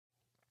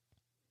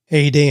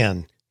Hey,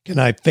 Dan, can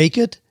I fake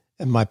it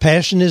and my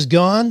passion is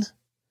gone?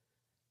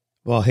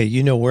 Well, hey,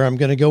 you know where I'm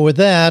going to go with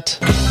that.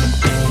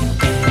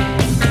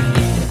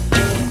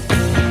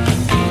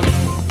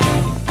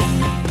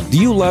 Do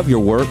you love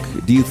your work?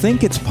 Do you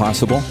think it's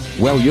possible?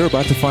 Well, you're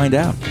about to find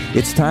out.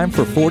 It's time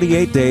for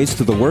 48 Days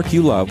to the Work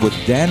You Love with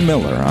Dan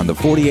Miller on the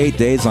 48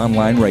 Days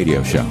Online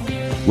Radio Show.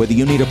 Whether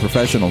you need a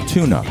professional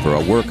tune-up or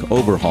a work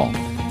overhaul,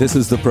 this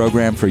is the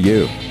program for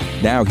you.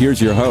 Now,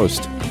 here's your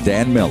host,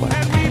 Dan Miller.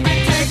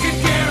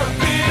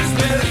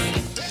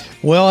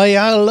 Well, hey,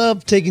 I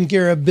love taking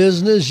care of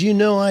business. You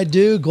know I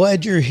do.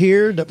 Glad you're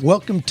here.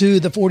 Welcome to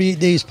the 48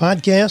 Days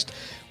podcast.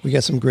 We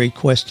got some great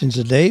questions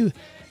today,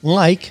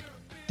 like,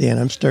 Dan,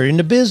 I'm starting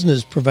a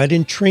business,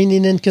 providing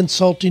training and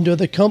consulting to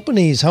other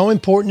companies. How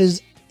important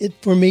is it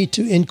for me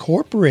to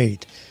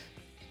incorporate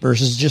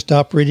versus just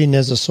operating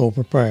as a sole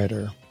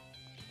proprietor?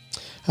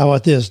 How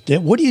about this?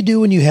 Dan, what do you do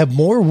when you have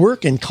more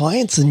work and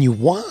clients than you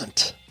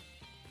want?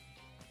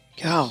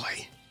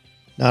 Golly.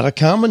 Not a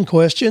common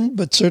question,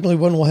 but certainly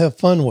one we'll have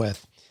fun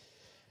with.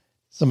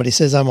 Somebody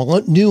says, I'm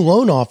a new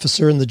loan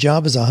officer and the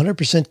job is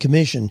 100%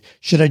 commission.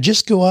 Should I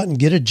just go out and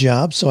get a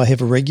job so I have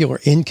a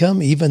regular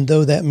income, even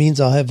though that means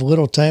I'll have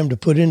little time to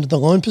put into the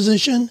loan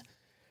position?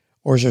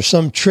 Or is there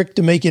some trick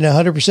to making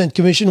 100%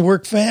 commission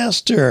work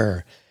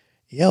faster?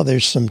 Yeah,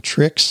 there's some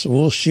tricks.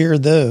 We'll share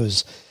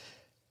those.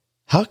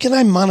 How can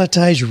I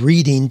monetize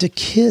reading to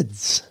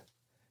kids?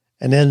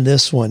 And then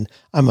this one,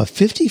 I'm a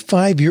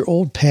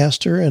 55-year-old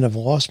pastor and have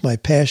lost my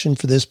passion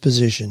for this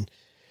position.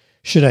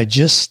 Should I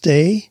just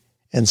stay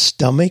and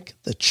stomach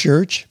the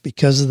church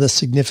because of the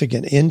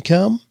significant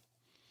income?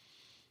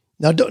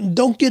 Now,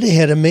 don't get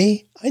ahead of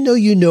me. I know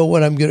you know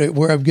where I'm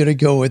gonna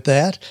go with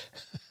that.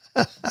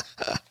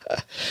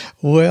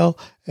 Well,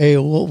 hey,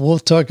 we'll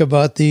talk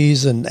about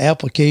these and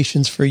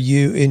applications for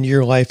you in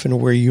your life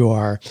and where you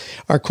are.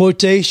 Our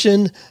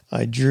quotation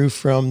I drew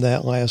from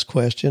that last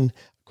question.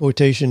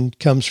 Quotation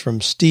comes from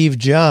Steve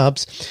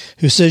Jobs,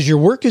 who says, your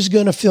work is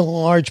going to fill a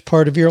large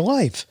part of your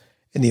life.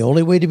 And the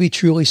only way to be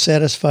truly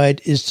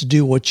satisfied is to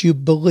do what you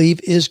believe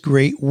is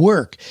great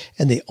work.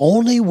 And the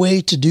only way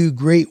to do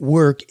great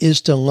work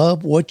is to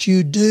love what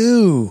you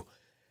do.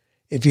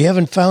 If you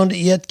haven't found it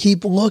yet,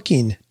 keep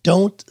looking.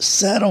 Don't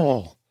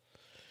settle.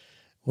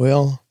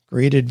 Well,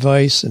 great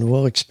advice, and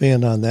we'll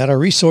expand on that. Our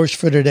resource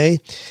for today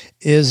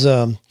is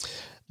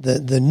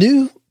the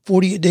new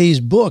 48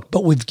 Days book,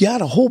 but we've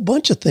got a whole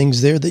bunch of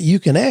things there that you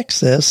can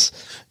access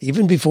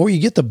even before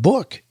you get the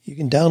book. You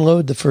can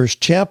download the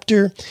first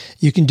chapter.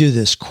 You can do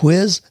this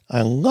quiz.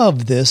 I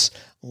love this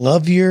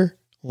Love Your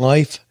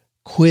Life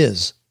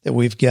quiz that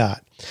we've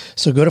got.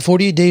 So go to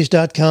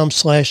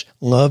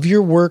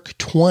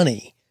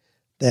 48days.com/loveyourwork20.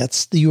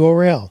 That's the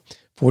URL.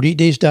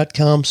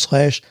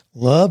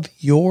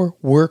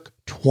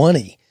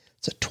 48days.com/loveyourwork20.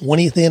 It's a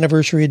 20th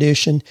anniversary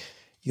edition.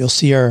 You'll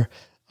see our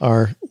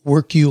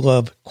Work You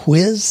Love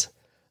quiz,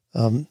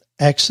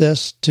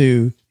 access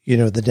to,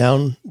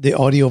 the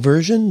audio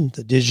version,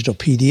 the digital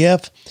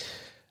PDF.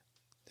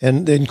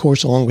 And then, of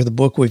course, along with the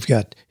book, we've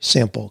got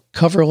sample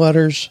cover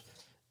letters,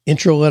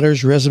 intro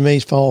letters,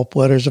 resumes, follow-up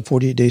letters, a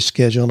 48-day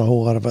schedule, and a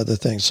whole lot of other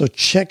things. So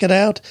check it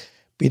out.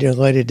 Be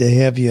delighted to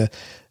have you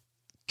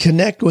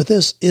connect with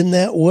us in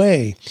that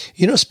way.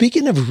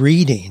 Speaking of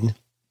reading,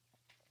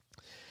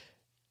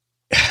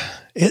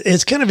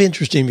 it's kind of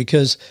interesting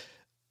because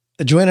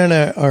Joanna and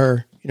I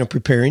are,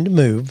 preparing to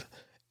move.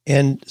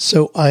 And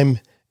so I'm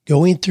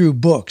going through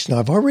books. Now,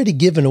 I've already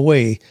given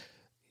away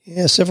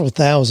several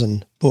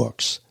thousand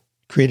books,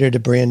 created a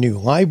brand new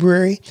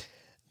library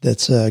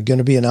that's going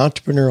to be an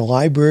entrepreneur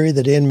library,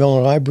 the Dan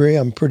Miller Library.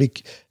 I'm pretty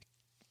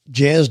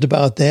jazzed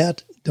about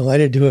that,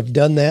 delighted to have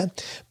done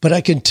that. But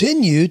I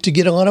continue to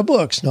get a lot of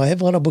books. Now, I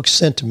have a lot of books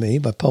sent to me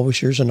by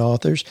publishers and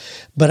authors,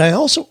 but I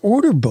also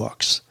order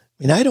books.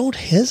 I don't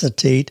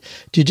hesitate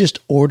to just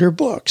order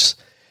books.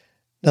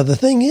 Now, the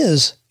thing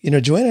is,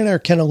 Joanna and I are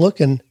kind of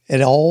looking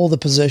at all the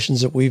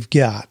possessions that we've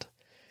got,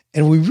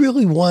 and we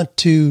really want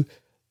to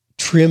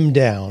trim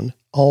down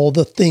all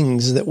the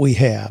things that we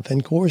have.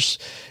 And of course,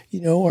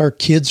 our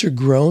kids are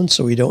grown,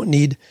 so we don't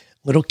need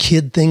little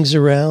kid things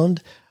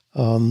around.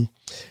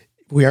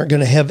 We aren't going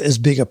to have as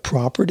big a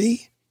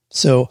property.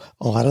 So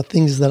a lot of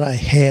things that I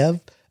have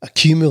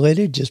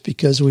accumulated just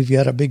because we've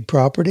got a big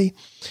property,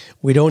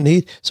 we don't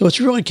need. So it's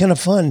really kind of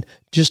fun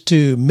just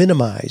to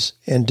minimize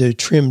and to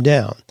trim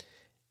down.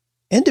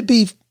 And to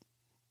be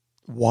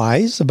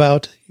wise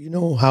about,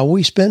 how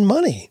we spend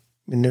money.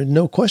 There's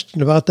no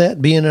question about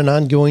that being an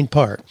ongoing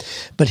part.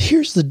 But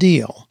here's the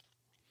deal.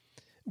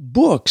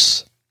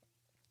 Books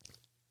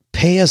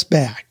pay us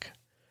back.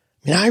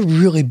 I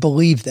really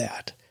believe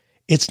that.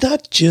 It's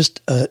not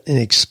just an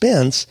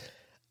expense.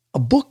 A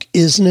book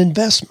is an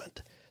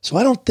investment. So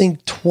I don't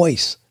think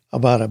twice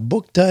about a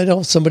book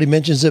title. Somebody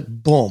mentions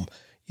it, boom.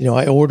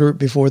 I order it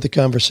before the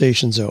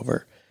conversation's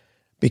over.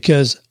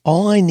 Because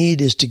all I need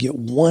is to get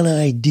one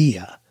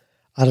idea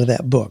out of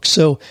that book.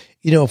 So,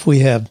 if we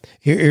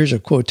here's a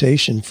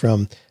quotation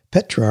from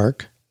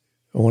Petrarch,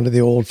 one of the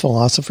old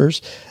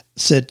philosophers,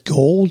 said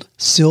gold,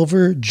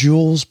 silver,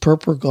 jewels,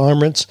 purple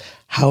garments,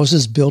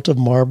 houses built of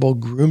marble,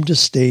 groomed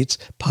estates,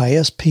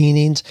 pious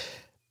paintings,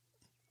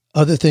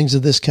 other things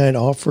of this kind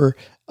offer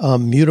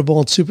mutable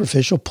and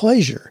superficial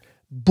pleasure.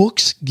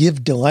 Books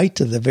give delight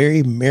to the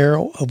very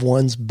marrow of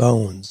one's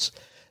bones.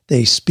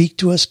 They speak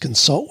to us,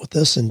 consult with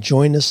us, and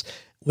join us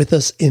with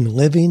us in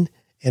living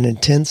and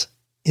intense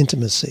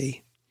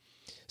intimacy.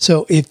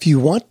 So if you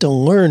want to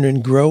learn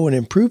and grow and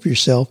improve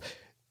yourself,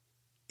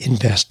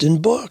 invest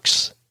in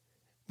books.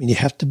 I mean, you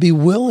have to be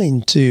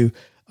willing to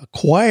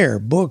acquire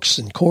books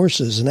and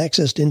courses and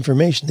access to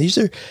information.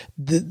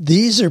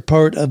 These are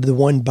part of the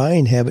one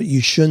buying habit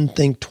you shouldn't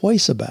think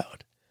twice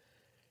about.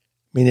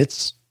 I mean,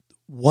 it's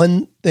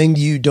one thing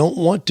you don't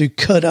want to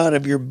cut out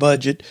of your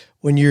budget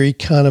when you're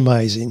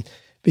economizing,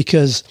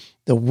 because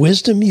the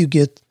wisdom you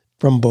get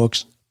from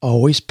books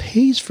always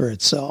pays for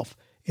itself.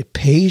 It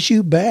pays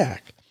you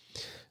back.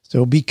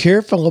 So be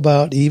careful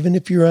about, even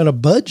if you're on a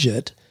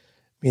budget,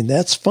 I mean,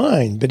 that's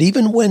fine. But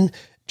even when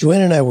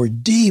Joanne and I were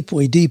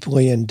deeply,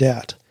 deeply in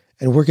debt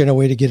and working our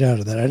way to get out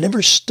of that, I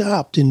never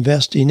stopped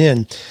investing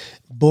in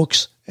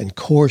books and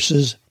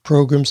courses,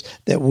 programs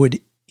that would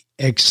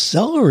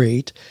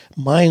accelerate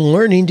my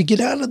learning to get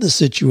out of the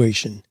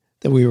situation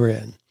that we were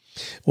in.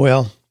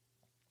 Well,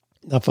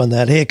 enough on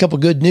that. Hey, a couple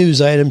good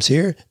news items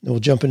here. Then we'll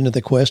jump into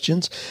the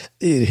questions.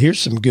 Here's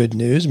some good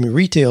news. I mean,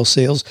 retail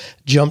sales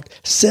jumped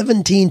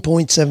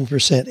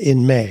 17.7%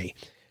 in May.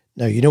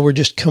 Now, we're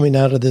just coming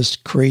out of this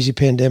crazy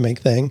pandemic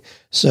thing,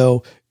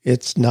 so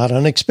it's not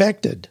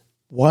unexpected.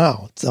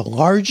 Wow, it's the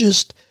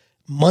largest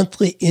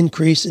monthly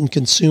increase in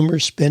consumer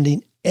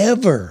spending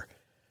ever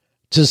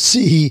to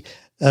see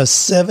a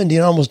 70,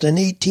 almost an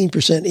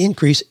 18%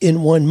 increase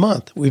in 1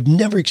 month. We've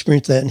never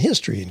experienced that in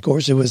history. Of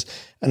course, it was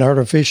an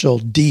artificial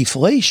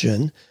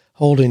deflation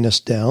holding us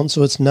down,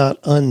 so it's not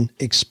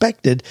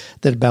unexpected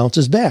that it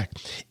bounces back.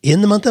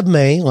 In the month of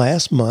May,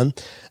 last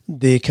month,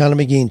 the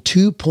economy gained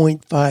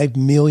 2.5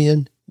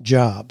 million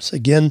jobs.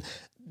 Again,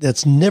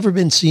 that's never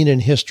been seen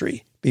in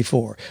history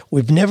before.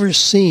 We've never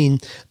seen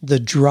the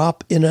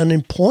drop in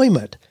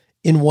unemployment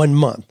in 1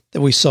 month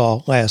that we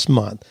saw last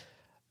month.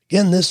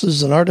 Again, this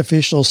is an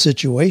artificial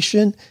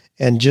situation,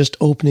 and just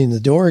opening the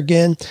door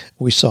again,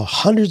 we saw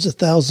hundreds of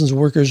thousands of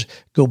workers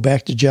go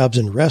back to jobs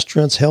in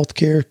restaurants,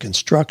 healthcare,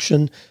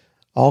 construction,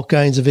 all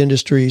kinds of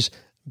industries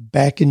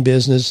back in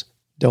business.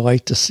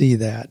 Delight to see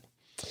that.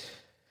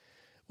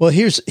 Well,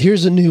 here's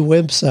a new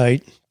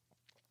website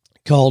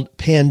called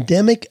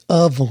Pandemic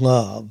of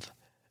Love.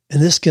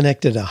 And this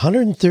connected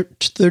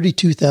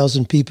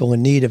 132,000 people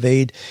in need of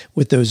aid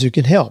with those who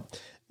can help.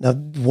 Now,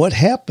 what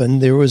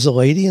happened, there was a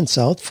lady in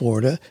South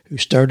Florida who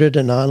started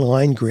an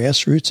online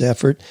grassroots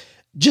effort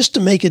just to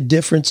make a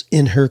difference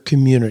in her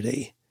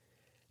community.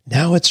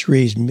 Now it's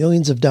raised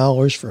millions of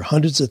dollars for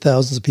hundreds of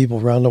thousands of people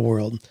around the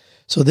world.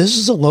 So this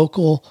is a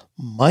local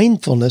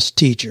mindfulness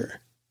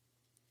teacher.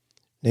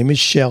 Name is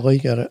Shelley,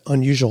 got an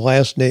unusual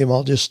last name.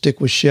 I'll just stick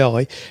with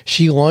Shelley.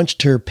 She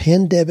launched her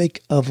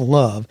Pandemic of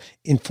Love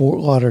in Fort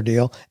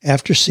Lauderdale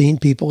after seeing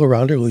people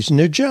around her losing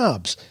their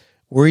jobs.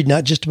 Worried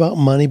not just about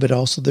money, but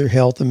also their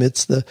health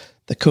amidst the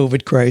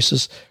COVID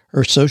crisis.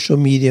 Her social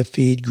media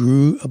feed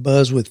grew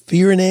abuzz with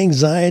fear and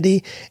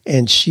anxiety.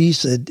 And she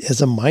said,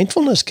 as a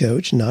mindfulness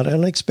coach, not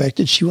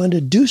unexpected, she wanted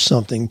to do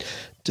something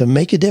to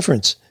make a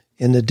difference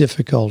in the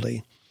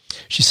difficulty.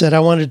 She said, I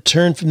wanted to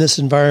turn from this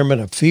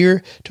environment of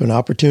fear to an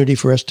opportunity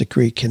for us to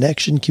create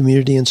connection,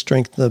 community, and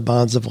strengthen the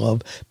bonds of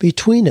love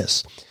between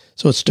us.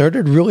 So it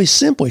started really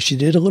simply. She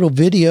did a little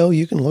video.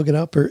 You can look it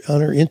up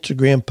on her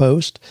Instagram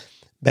post.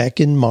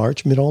 Back in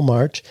March, middle of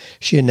March,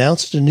 she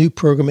announced a new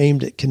program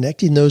aimed at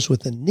connecting those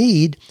with a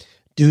need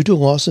due to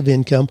loss of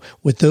income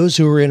with those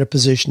who were in a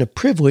position of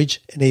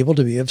privilege and able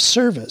to be of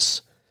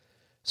service.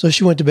 So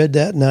she went to bed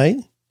that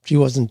night. She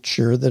wasn't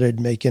sure that it'd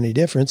make any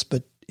difference,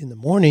 but in the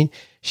morning,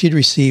 she'd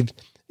received,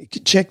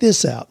 check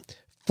this out,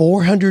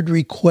 400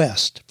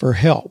 requests for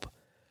help.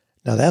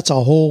 Now, that's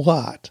a whole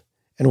lot.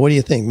 And what do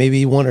you think?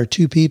 Maybe one or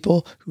two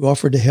people who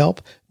offered to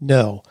help?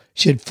 No.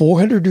 She had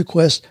 400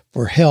 requests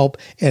for help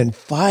and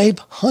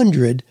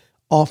 500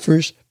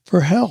 offers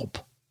for help.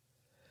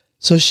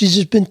 So she's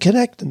just been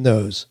connecting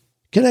those.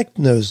 A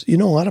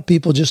lot of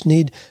people just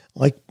need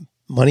like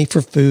money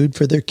for food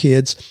for their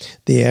kids.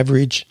 The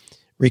average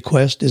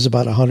request is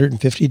about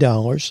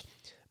 $150.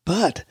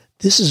 But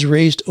this has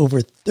raised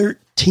over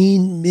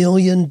 $13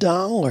 million.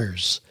 I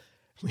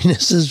mean,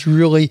 this has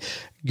really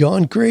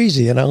gone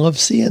crazy, and I love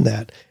seeing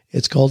that.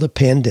 It's called a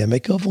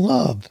Pandemic of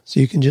Love. So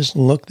you can just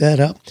look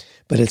that up.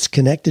 But it's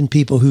connecting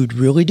people who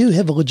really do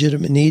have a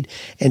legitimate need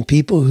and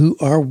people who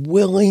are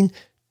willing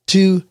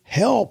to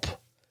help.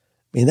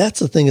 I mean, that's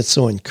the thing that's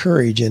so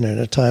encouraging at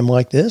a time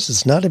like this.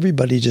 It's not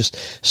everybody just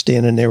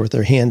standing there with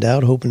their hand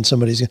out hoping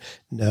somebody's going to.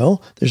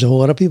 No, there's a whole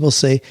lot of people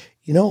say,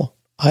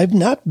 I've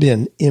not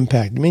been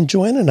impacted. I mean,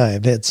 Joanne and I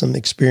have had some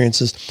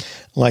experiences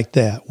like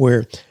that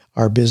where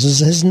our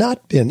business has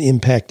not been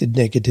impacted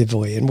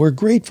negatively, and we're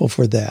grateful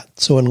for that.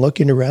 So in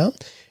looking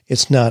around,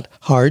 it's not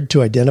hard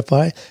to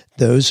identify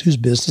those whose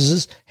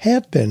businesses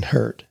have been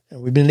hurt.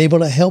 And we've been able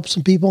to help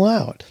some people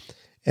out.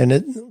 And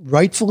it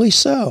rightfully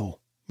so.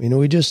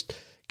 We just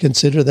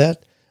consider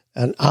that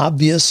an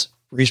obvious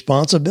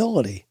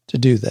responsibility to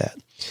do that.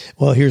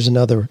 Well, here's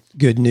another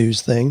good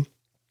news thing.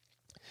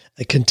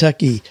 A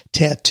Kentucky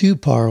tattoo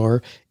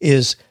parlor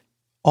is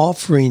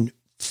offering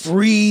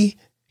free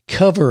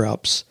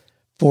cover-ups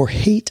for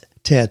hate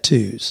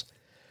tattoos.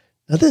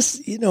 Now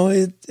this,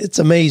 it's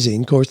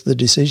amazing. Of course, the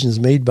decisions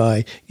made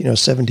by,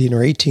 17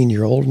 or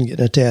 18-year-old and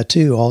getting a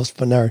tattoo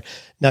often are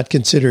not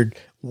considered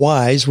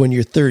wise when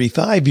you're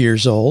 35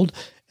 years old.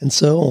 And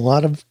so a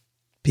lot of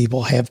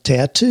people have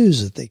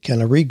tattoos that they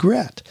kind of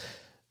regret.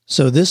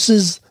 So this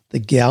is the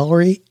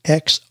Gallery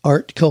X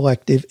Art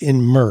Collective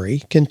in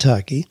Murray,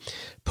 Kentucky,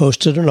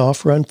 posted an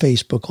offer on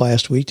Facebook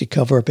last week to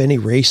cover up any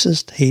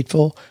racist,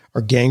 hateful,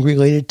 or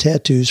gang-related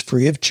tattoos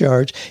free of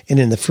charge. And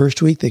in the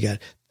first week, they got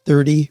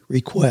 30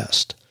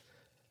 requests.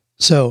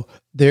 So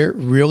they're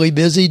really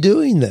busy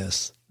doing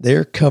this.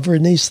 They're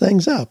covering these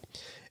things up.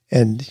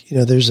 And,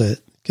 there's a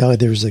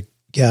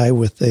guy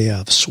with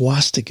a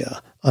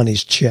swastika on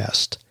his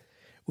chest,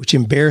 which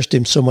embarrassed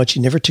him so much he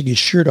never took his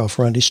shirt off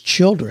around his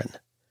children.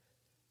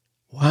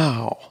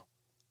 Wow.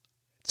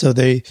 So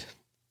they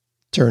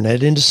turn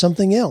that into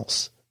something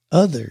else.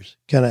 Others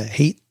kind of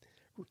hate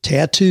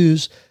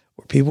tattoos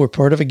where people are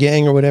part of a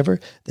gang or whatever.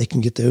 They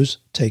can get those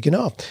taken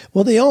off.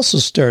 Well, they also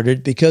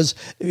started because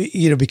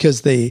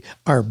they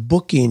are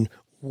booking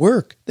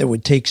work that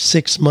would take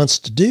 6 months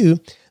to do.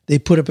 They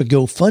put up a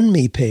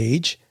GoFundMe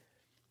page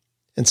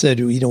and said,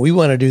 we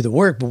want to do the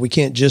work, but we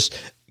can't just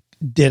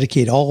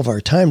dedicate all of our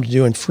time to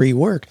doing free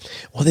work.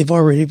 Well, they've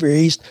already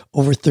raised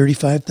over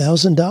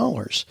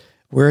 $35,000,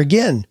 where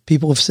again,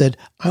 people have said,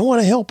 I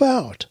want to help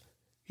out.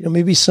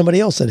 Maybe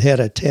somebody else that had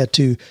a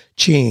tattoo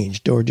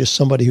changed, or just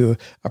somebody who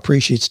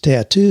appreciates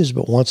tattoos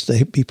but wants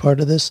to be part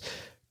of this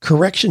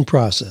correction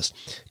process.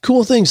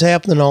 Cool things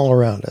happening all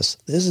around us.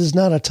 This is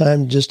not a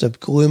time just of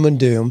gloom and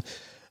doom.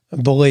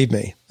 Believe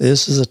me,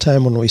 this is a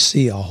time when we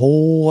see a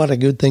whole lot of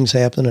good things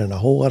happening and a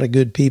whole lot of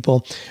good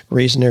people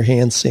raising their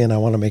hands saying, I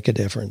want to make a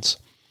difference.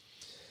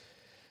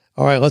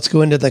 All right, let's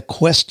go into the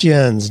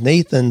questions.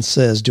 Nathan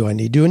says, do I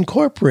need to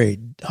incorporate?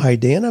 Hi,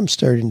 Dan. I'm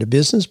starting a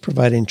business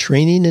providing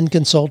training and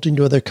consulting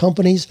to other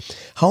companies.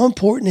 How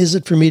important is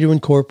it for me to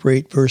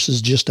incorporate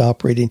versus just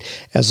operating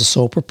as a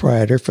sole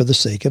proprietor for the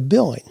sake of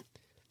billing?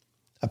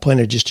 I plan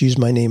to just use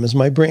my name as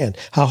my brand.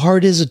 How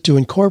hard is it to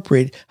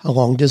incorporate? How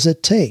long does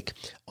it take?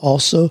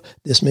 Also,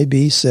 this may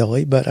be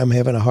silly, but I'm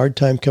having a hard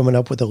time coming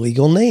up with a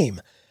legal name.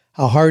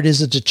 How hard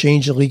is it to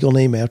change a legal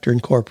name after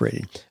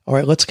incorporating? All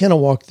right, let's kind of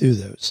walk through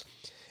those.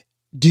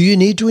 Do you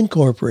need to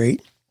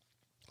incorporate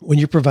when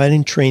you're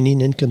providing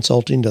training and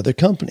consulting to other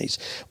companies?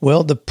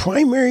 Well, the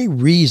primary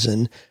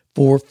reason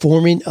for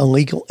forming a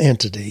legal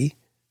entity,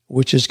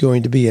 which is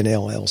going to be an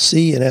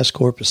LLC, an S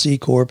Corp, a C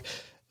Corp,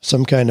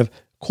 some kind of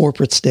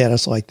corporate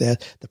status like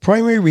that, the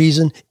primary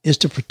reason is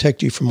to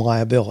protect you from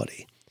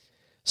liability.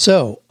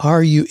 So,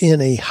 are you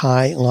in a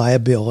high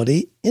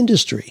liability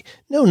industry?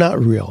 No, not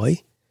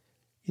really.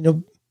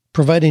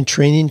 Providing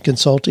training,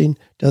 consulting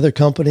to other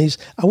companies,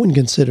 I wouldn't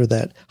consider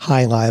that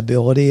high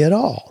liability at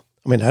all.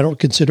 I don't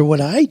consider what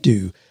I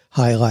do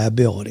high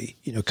liability.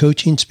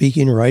 Coaching,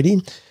 speaking,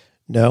 writing.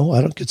 No,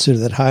 I don't consider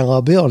that high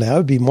liability. I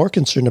would be more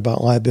concerned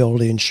about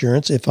liability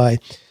insurance if I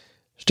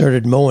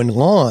started mowing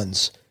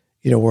lawns,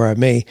 where I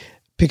may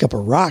pick up a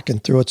rock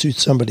and throw it through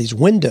somebody's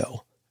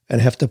window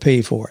and have to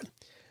pay for it.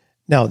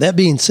 Now, that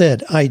being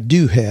said, I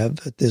do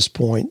have, at this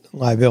point,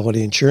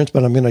 liability insurance,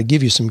 but I'm going to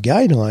give you some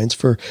guidelines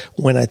for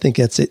when I think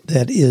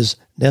that is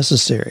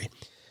necessary.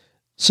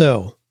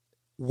 So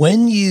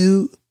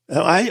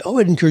I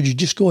would encourage you,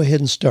 just go ahead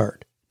and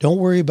start. Don't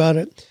worry about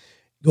it.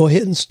 Go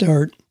ahead and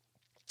start.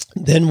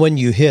 Then when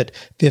you hit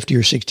 $50,000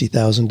 or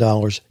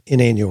 $60,000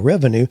 in annual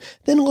revenue,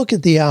 then look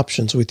at the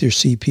options with your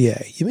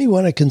CPA. You may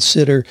want to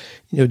consider,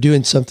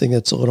 doing something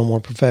that's a little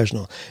more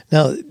professional.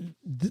 Now,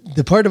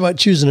 the part about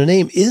choosing a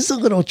name is a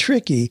little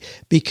tricky,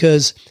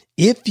 because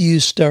if you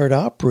start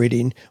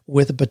operating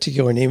with a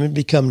particular name and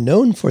become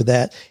known for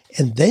that,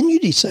 and then you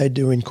decide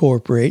to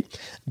incorporate,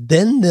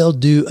 then they'll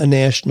do a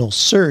national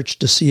search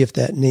to see if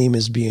that name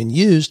is being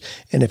used.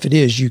 And if it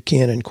is, you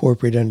can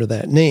incorporate under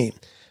that name.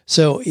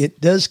 So it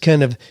does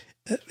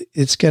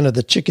it's kind of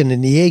the chicken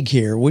and the egg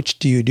here. Which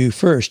do you do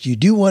first? You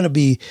do want to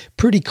be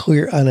pretty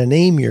clear on a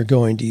name you're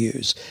going to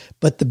use.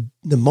 But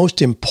the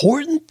most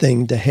important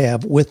thing to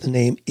have with the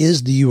name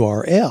is the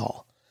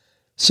URL.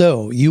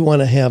 So you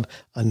want to have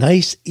a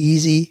nice,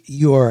 easy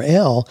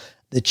URL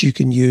that you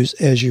can use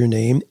as your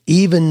name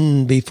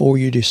even before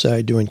you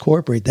decide to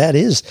incorporate. That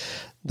is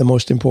the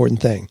most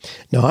important thing.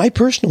 Now, I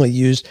personally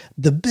used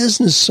the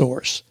Business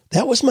Source.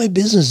 That was my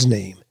business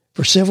name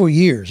for several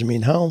years.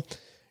 How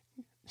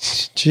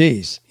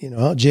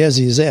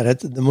jazzy is that?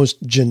 It's the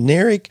most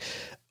generic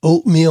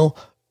oatmeal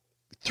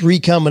 3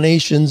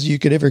 combinations you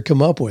could ever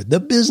come up with, the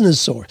Business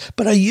Source.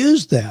 But I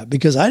used that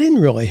because I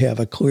didn't really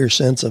have a clear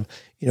sense of,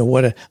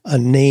 what a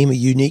name, a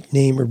unique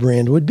name or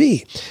brand would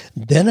be.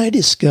 Then I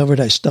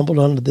stumbled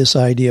onto this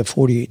idea of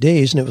 48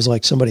 days, and it was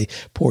like somebody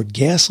poured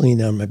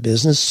gasoline on my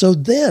business. So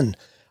then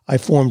I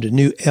formed a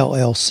new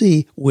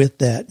LLC with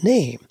that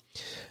name.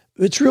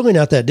 It's really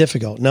not that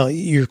difficult. Now,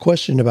 your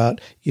question about,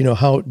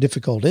 how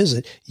difficult is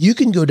it? You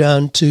can go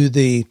down to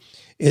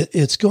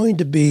it's going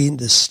to be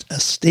a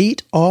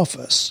state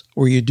office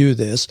where you do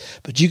this,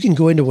 but you can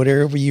go into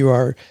whatever you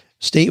are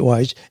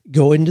statewide,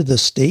 go into the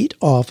state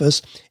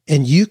office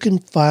and you can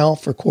file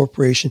for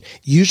corporation.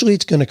 Usually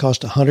it's going to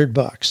cost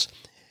 $100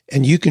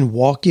 and you can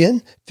walk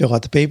in, fill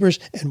out the papers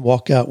and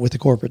walk out with a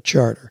corporate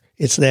charter.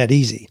 It's that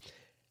easy.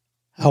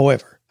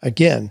 However,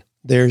 again,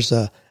 there's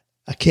a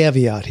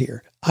caveat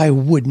here. I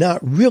would not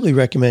really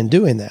recommend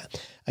doing that.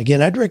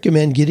 Again, I'd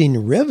recommend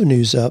getting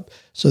revenues up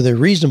so they're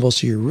reasonable,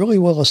 so you're really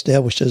well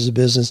established as a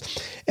business,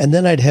 and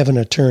then I'd have an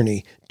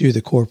attorney do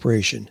the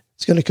corporation.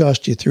 It's going to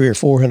cost you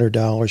 $300 or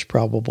 $400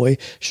 probably.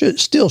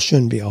 Still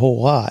shouldn't be a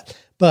whole lot,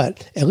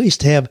 but at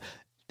least have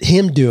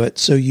him do it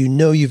so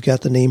you've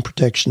got the name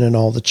protection and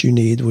all that you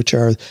need, which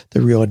are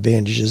the real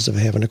advantages of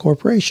having a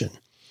corporation.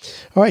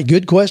 All right,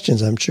 good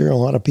questions. I'm sure a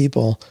lot of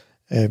people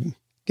have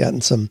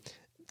gotten some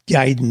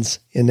guidance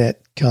in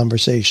that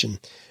conversation.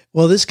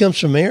 Well, this comes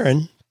from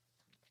Aaron,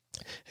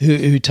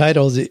 who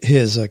titled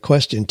his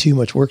question, "Too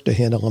much work to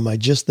handle. Am I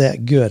just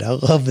that good?" I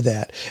love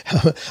that.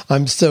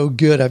 I'm so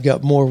good. I've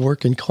got more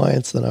work and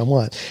clients than I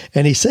want.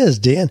 And he says,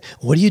 "Dan,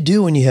 what do you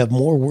do when you have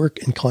more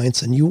work and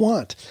clients than you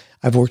want?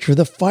 I've worked for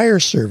the fire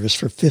service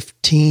for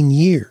 15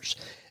 years.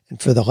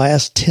 And for the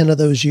last 10 of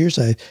those years,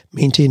 I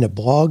maintained a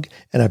blog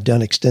and I've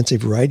done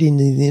extensive writing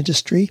in the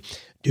industry.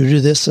 Due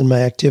to this and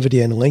my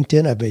activity on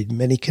LinkedIn, I've made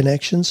many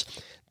connections.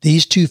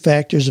 These two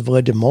factors have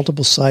led to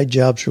multiple side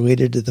jobs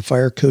related to the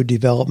fire code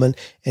development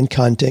and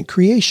content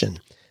creation.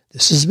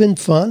 This has been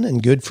fun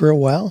and good for a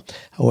while.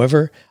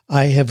 However,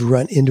 I have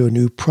run into a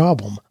new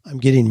problem. I'm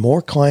getting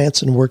more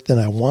clients and work than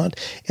I want,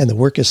 and the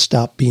work has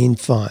stopped being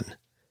fun."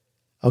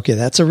 Okay,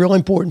 that's a real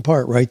important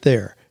part right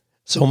there.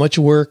 So much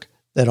work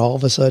that all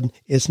of a sudden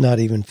it's not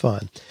even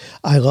fun.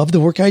 "I love the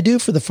work I do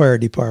for the fire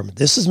department.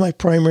 This is my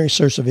primary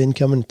source of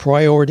income and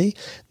priority.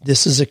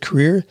 This is a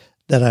career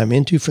that I'm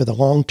into for the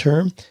long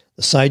term.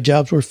 The side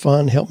jobs were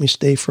fun, helped me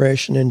stay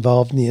fresh and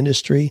involved in the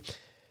industry.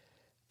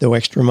 Though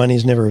extra money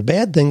is never a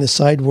bad thing, the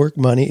side work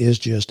money is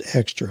just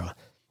extra.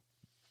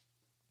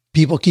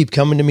 People keep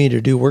coming to me to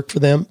do work for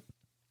them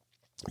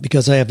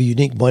because I have a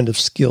unique blend of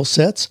skill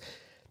sets.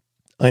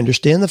 I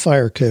understand the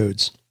fire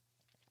codes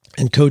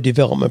and code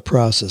development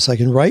process. I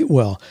can write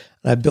well,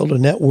 and I built a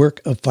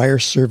network of fire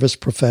service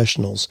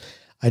professionals.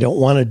 I don't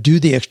want to do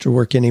the extra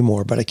work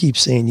anymore, but I keep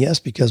saying yes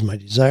because my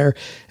desire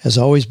has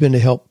always been to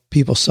help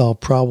people solve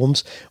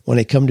problems. When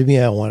they come to me,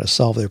 I want to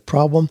solve their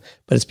problem,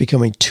 but it's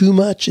becoming too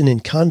much and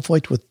in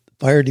conflict with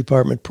fire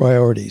department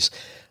priorities.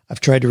 I've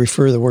tried to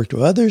refer the work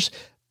to others,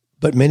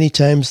 but many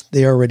times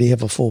they already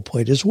have a full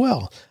plate as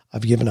well.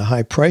 I've given a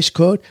high price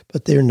quote,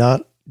 but they're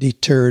not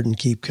deterred and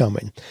keep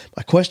coming.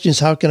 My question is,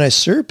 how can I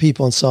serve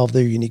people and solve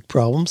their unique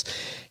problems,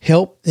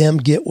 help them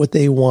get what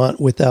they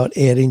want without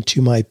adding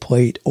to my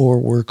plate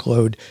or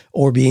workload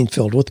or being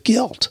filled with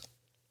guilt?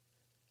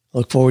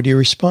 Look forward to your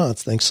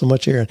response. Thanks so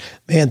much, Aaron.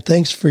 Man,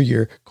 thanks for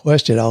your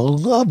question. I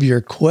love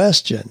your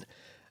question.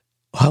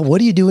 What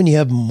do you do when you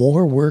have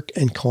more work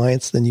and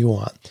clients than you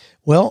want?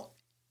 Well,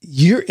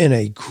 you're in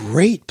a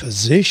great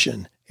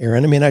position,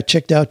 Aaron. I mean, I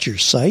checked out your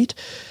site.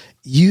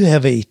 You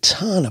have a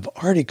ton of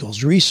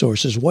articles,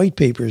 resources, white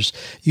papers.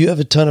 You have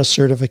a ton of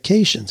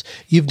certifications.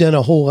 You've done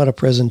a whole lot of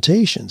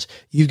presentations.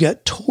 You've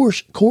got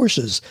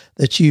courses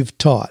that you've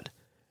taught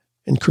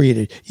and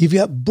created. You've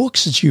got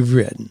books that you've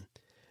written.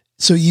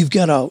 So you've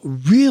got a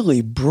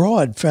really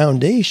broad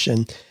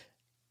foundation.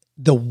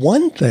 The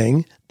one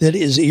thing that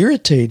is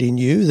irritating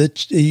you,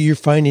 that you're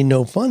finding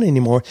no fun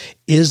anymore,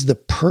 is the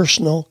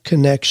personal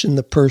connection,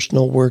 the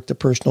personal work, the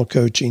personal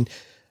coaching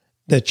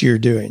that you're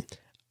doing.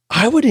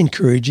 I would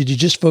encourage you to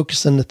just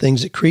focus on the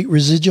things that create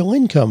residual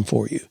income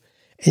for you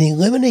and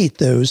eliminate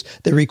those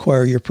that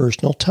require your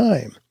personal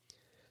time.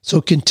 So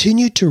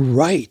continue to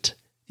write.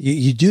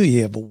 You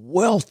have a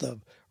wealth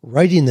of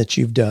writing that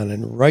you've done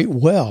and write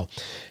well.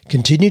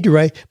 Continue to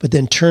write, but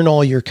then turn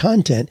all your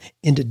content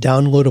into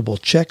downloadable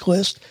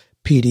checklists,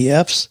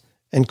 PDFs,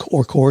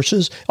 or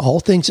courses, all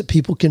things that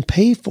people can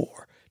pay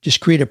for. Just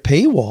create a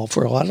paywall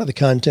for a lot of the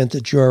content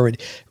that you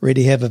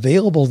already have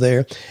available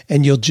there,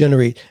 and you'll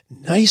generate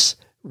nice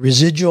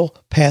residual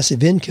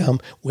passive income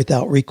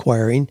without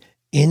requiring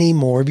any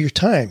more of your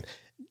time.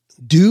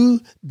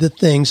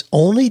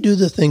 Only do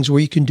the things where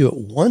you can do it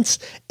once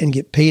and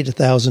get paid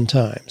 1,000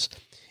 times.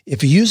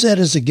 If you use that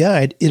as a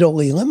guide, it'll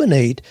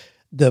eliminate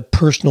the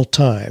personal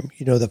time,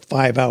 the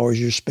 5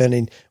 hours you're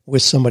spending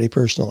with somebody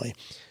personally.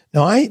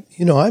 Now,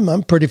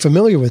 I'm pretty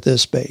familiar with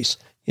this space.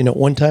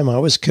 One time I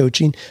was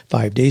coaching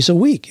 5 days a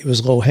week. It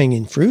was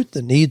low-hanging fruit.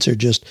 The needs are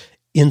just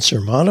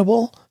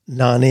insurmountable,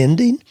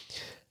 non-ending,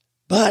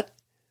 but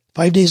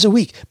 5 days a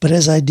week. But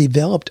as I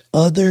developed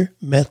other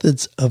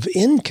methods of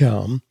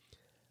income,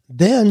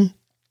 then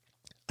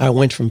I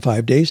went from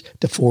 5 days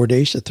to 4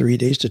 days to 3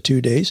 days to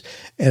 2 days.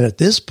 And at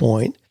this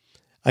point,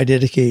 I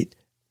dedicate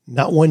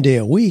not 1 day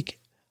a week.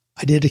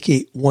 I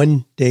dedicate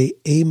 1 day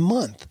a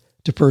month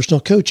to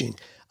personal coaching.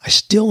 I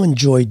still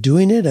enjoy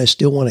doing it. I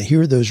still want to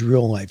hear those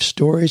real life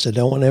stories. I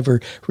don't want to ever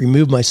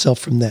remove myself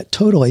from that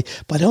totally,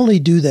 but I only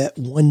do that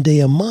one day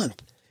a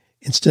month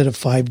instead of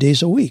 5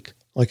 days a week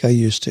like I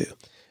used to.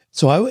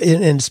 So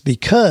and it's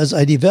because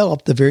I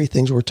developed the very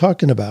things we're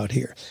talking about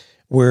here,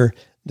 where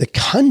the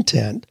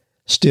content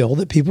still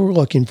that people are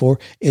looking for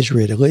is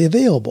readily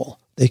available.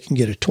 They can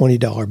get a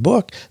 $20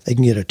 book. They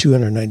can get a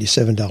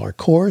 $297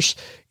 course.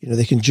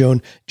 They can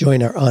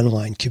join our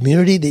online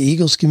community, the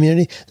Eagles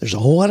community. There's a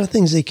whole lot of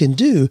things they can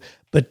do,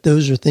 but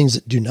those are things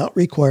that do not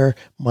require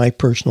my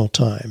personal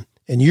time.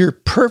 And you're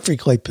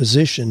perfectly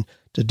positioned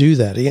to do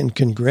that. Again,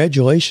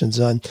 congratulations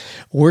on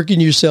working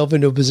yourself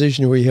into a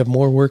position where you have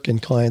more work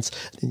and clients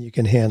than you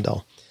can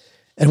handle.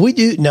 And we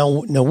do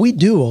now we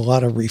do a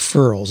lot of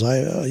referrals.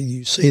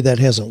 You say that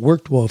hasn't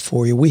worked well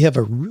for you. We have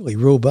a really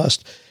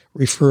robust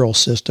referral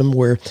system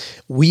where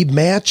we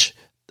match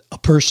a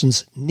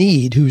person's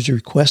need who's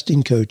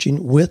requesting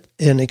coaching with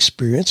an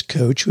experienced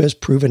coach who has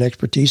proven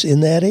expertise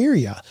in that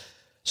area.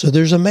 So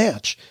there's a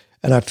match.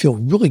 And I feel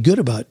really good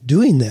about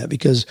doing that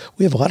because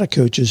we have a lot of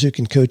coaches who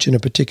can coach in a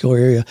particular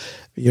area,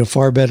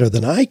 far better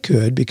than I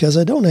could because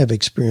I don't have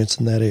experience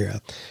in that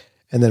area.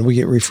 And then we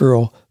get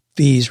referral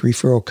fees,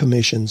 referral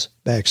commissions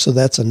back. So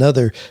that's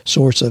another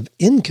source of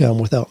income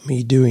without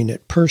me doing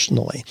it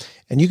personally.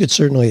 And you could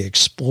certainly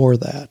explore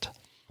that.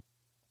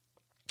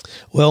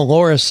 Well,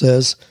 Laura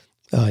says,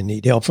 I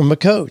need help from a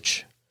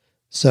coach.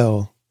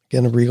 So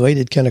again, a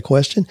related kind of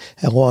question.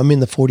 Hello, I'm in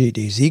the 48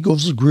 Days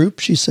Eagles group,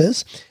 she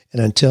says.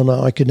 And until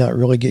now, I could not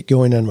really get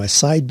going on my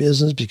side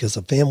business because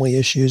of family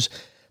issues.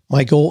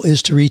 My goal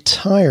is to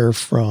retire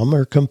from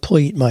or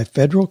complete my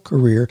federal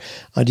career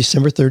on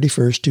December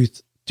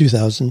 31st,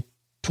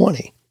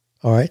 2020.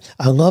 All right.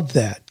 I love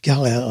that.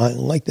 Golly, I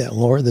like that,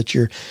 Laura, that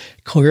you're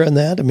clear on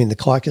that. I mean, the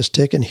clock is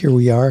ticking. Here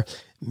we are,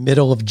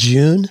 middle of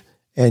June,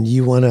 and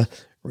you want to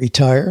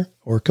retire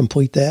or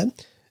complete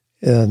that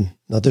in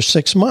another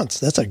 6 months.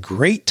 That's a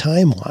great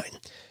timeline.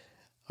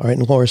 All right.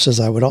 And Laura says,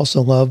 I would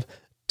also love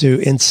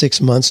to, in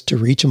 6 months, to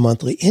reach a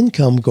monthly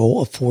income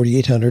goal of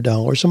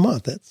 $4,800 a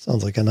month. That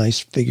sounds like a nice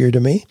figure to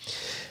me.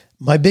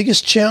 My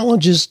biggest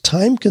challenge is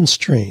time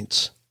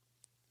constraints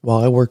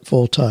while I work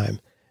full time.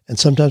 And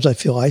sometimes I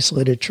feel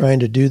isolated trying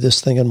to do this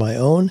thing on my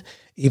own,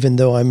 even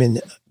though I'm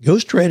in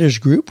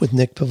Ghostwriters group with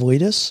Nick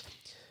Pavlidis.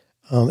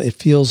 It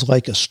feels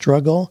like a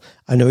struggle.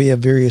 I know you have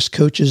various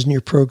coaches in your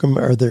program.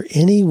 Are there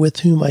any with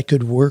whom I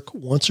could work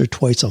once or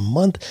twice a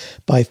month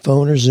by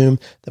phone or Zoom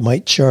that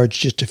might charge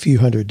just a few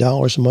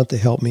 $100s a month to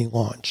help me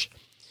launch?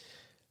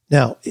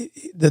 Now,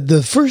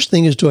 the first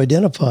thing is to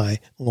identify,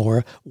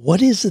 Laura,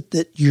 what is it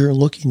that you're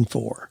looking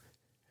for?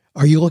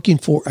 Are you looking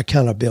for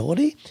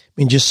accountability? I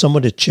mean, just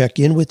someone to check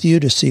in with you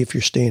to see if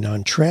you're staying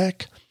on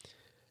track?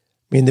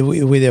 I mean,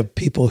 we have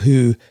people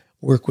who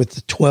work with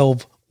the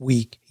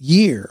 12-week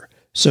year.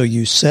 So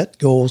you set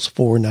goals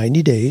for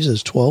 90 days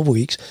as 12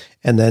 weeks,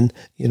 and then,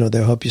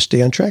 they'll help you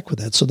stay on track with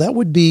that. So that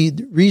would be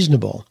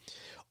reasonable.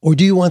 Or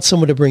do you want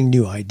someone to bring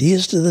new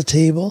ideas to the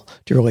table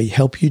to really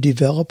help you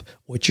develop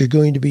what you're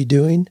going to be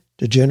doing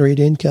to generate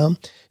income?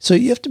 So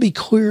you have to be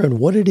clear on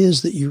what it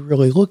is that you're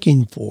really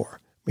looking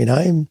for. I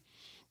mean,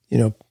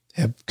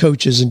 have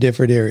coaches in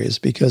different areas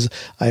because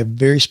I have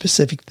very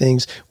specific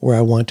things where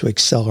I want to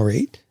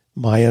accelerate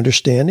my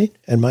understanding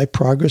and my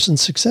progress and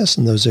success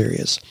in those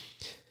areas.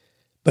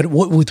 But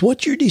with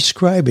what you're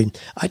describing,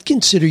 I'd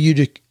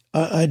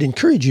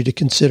encourage you to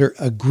consider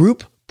a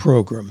group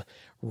program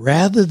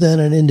rather than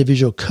an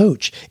individual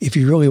coach if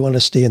you really want to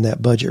stay in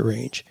that budget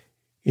range,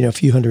 a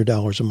few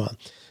 $100s a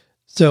month.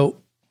 So,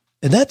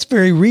 and that's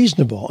very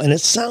reasonable. And it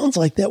sounds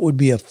like that would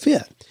be a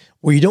fit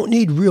where you don't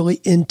need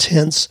really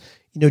intense,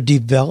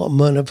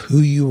 development of who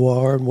you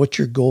are and what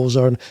your goals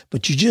are,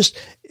 but you just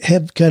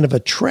have kind of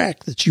a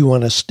track that you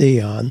want to stay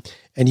on,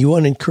 and you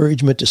want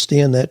encouragement to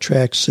stay on that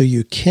track so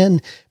you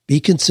can be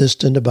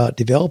consistent about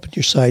developing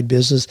your side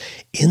business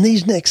in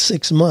these next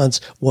 6 months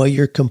while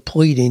you're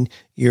completing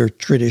your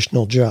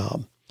traditional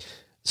job.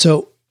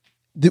 So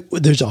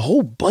there's a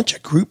whole bunch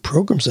of group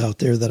programs out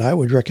there that I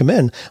would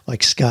recommend,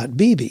 like Scott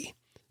Beebe.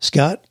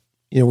 Scott,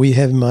 we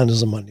have him on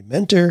as a Monday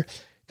mentor a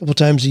couple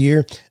times a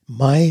year.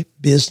 My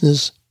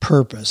Business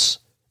Purpose.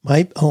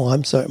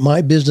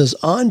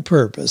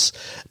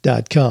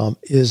 mybusinessonpurpose.com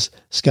is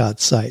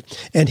Scott's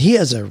site. And he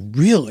has a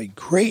really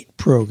great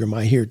program.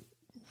 I hear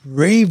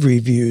rave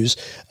reviews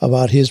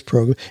about his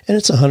program, and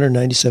it's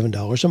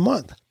 $197 a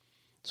month.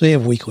 So you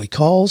have weekly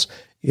calls,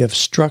 you have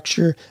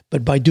structure,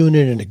 but by doing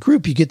it in a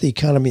group, you get the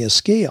economy of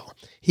scale.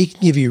 He can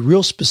give you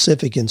real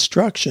specific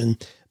instruction,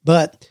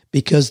 but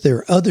because there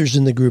are others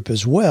in the group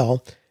as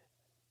well,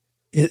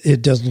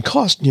 it doesn't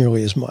cost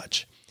nearly as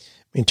much. I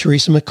mean,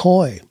 Teresa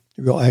McCoy,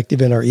 real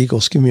active in our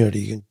Eagles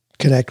community. You can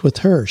connect with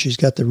her. She's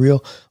got the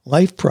real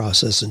life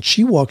process, and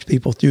she walks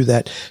people through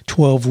that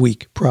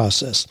 12-week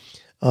process.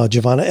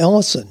 Giovanna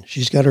Ellison,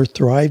 she's got her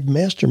Thrive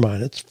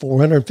Mastermind. It's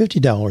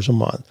 $450 a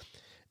month. I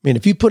mean,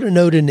 if you put a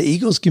note in the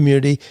Eagles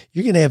community,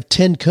 you're going to have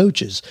 10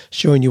 coaches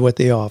showing you what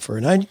they offer.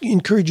 And I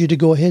encourage you to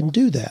go ahead and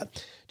do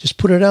that. Just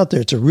put it out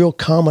there. It's a real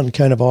common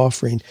kind of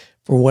offering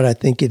for what I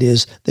think it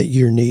is that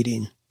you're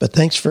needing. But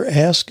thanks for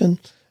asking.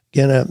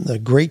 Again, a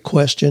great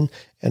question,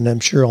 and I'm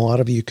sure a lot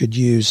of you could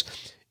use,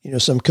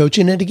 some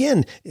coaching. And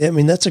again,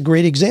 that's a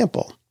great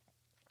example.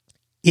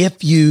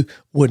 If you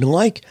would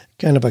like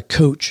kind of a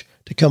coach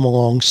to come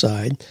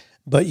alongside,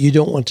 but you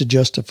don't want to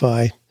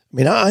justify,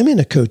 I'm in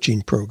a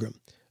coaching program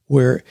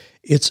where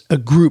it's a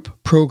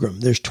group program.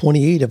 There's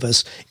 28 of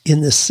us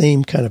in the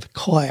same kind of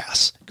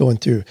class going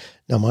through.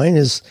 Now, mine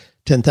is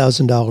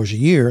 $10,000 a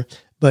year,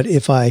 but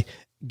if I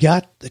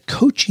got the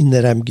coaching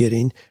that I'm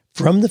getting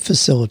from the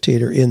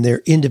facilitator in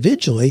there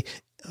individually,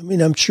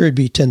 I'm sure it'd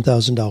be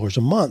 $10,000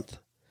 a month.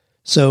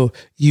 So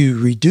you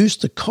reduce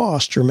the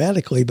cost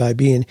dramatically by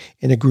being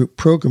in a group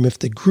program if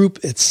the group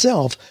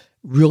itself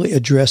really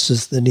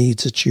addresses the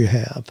needs that you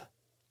have.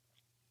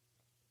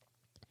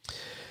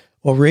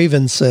 Well,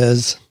 Raven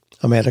says,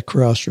 I'm at a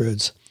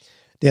crossroads.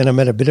 Dan, I'm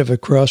at a bit of a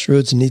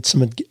crossroads and need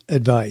some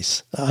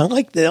advice. I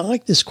like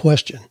this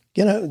question.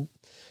 I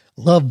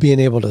love being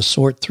able to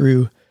sort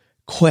through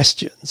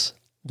questions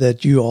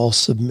that you all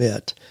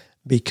submit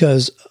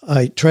because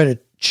I try to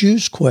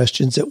choose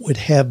questions that would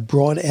have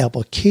broad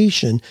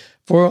application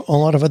for a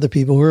lot of other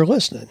people who are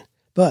listening.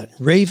 But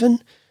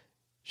Raven,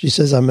 she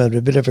says, I'm at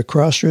a bit of a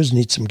crossroads,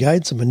 need some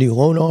guidance. I'm a new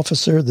loan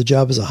officer. The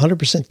job is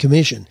 100%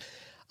 commission.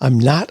 I'm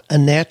not a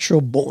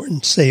natural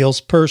born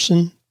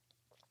salesperson,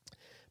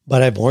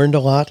 but I've learned a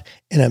lot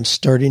and I'm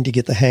starting to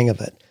get the hang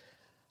of it.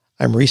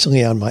 I'm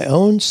recently on my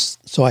own,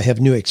 so I have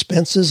new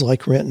expenses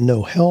like rent and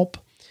no help.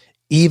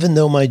 Even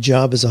though my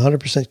job is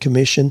 100%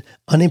 commission,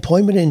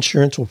 unemployment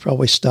insurance will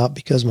probably stop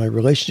because my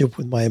relationship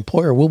with my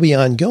employer will be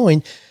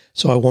ongoing,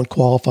 so I won't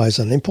qualify as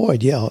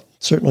unemployed. Yeah,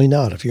 certainly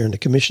not. If you're in a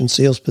commission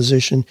sales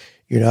position,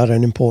 you're not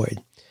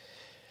unemployed.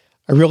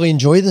 I really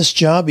enjoy this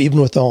job, even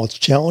with all its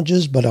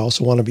challenges, but I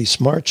also want to be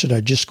smart. Should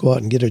I just go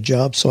out and get a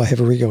job so I have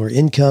a regular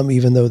income,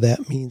 even though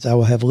that means I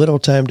will have little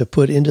time to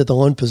put into the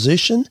loan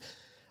position?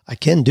 I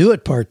can do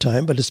it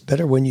part-time, but it's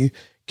better when you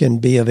can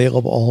be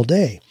available all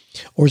day.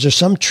 Or is there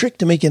some trick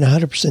to making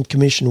 100%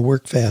 commission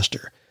work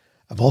faster?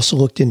 I've also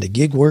looked into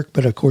gig work,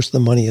 but of course the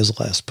money is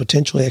less.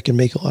 Potentially I can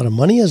make a lot of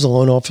money as a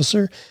loan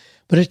officer,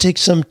 but it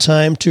takes some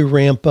time to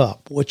ramp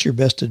up. What's your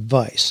best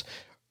advice?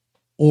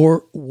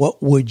 Or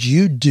what would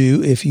you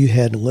do if you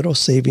had little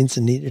savings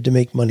and needed to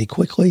make money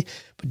quickly,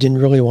 but didn't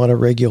really want a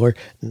regular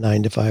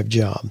 9-to-5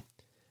 job?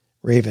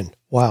 Raven,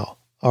 wow.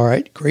 All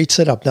right, great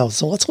setup. Now,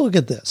 so let's look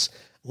at this.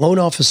 Loan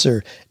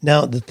officer.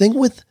 Now, the thing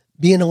with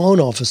being a loan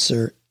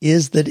officer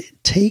is that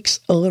it takes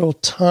a little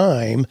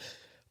time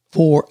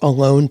for a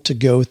loan to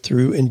go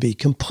through and be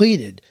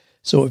completed.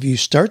 So if you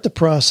start the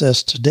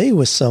process today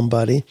with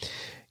somebody,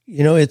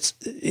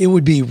 it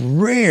would be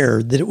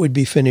rare that it would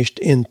be finished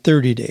in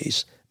 30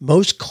 days.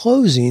 Most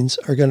closings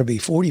are going to be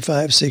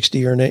 45,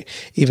 60, or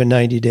even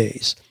 90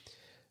 days.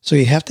 So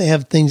you have to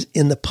have things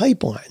in the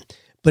pipeline.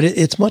 But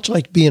it's much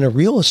like being a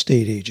real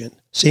estate agent,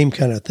 same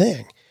kind of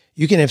thing.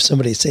 You can have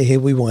somebody say, hey,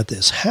 we want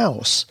this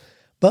house,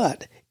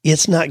 but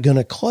it's not going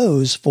to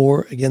close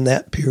for, again,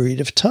 that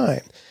period of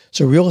time.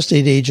 So real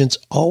estate agents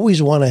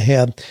always want to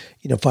have,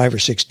 5 or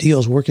 6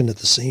 deals working at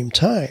the same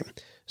time.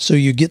 So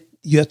you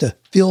have to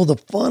fill the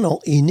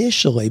funnel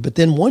initially, but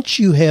then once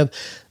you have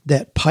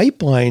that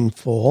pipeline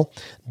full,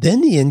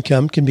 then the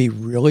income can be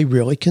really,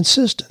 really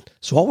consistent.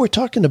 So what we're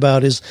talking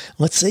about is,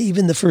 let's say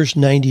even the first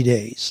 90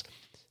 days.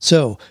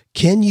 So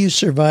can you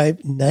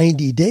survive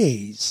 90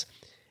 days?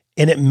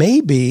 And it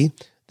may be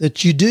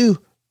that you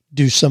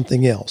do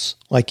something else,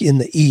 like in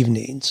the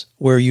evenings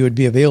where you would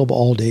be available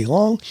all day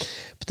long,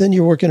 but then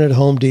you're working at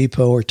Home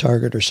Depot or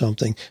Target or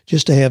something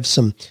just to have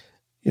some,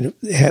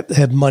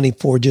 have money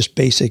for just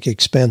basic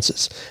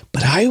expenses.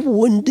 But I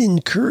wouldn't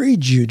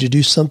encourage you to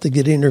do something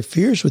that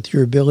interferes with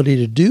your ability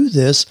to do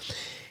this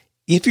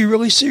if you're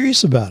really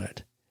serious about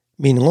it.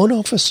 Loan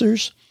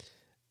officers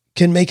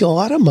can make a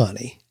lot of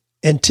money.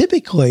 And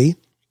typically,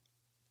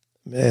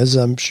 as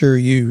I'm sure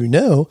you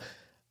know,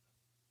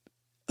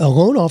 a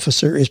loan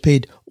officer is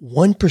paid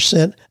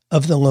 1%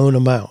 of the loan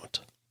amount.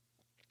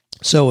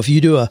 So if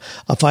you do a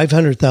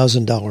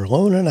 $500,000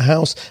 loan on a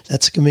house,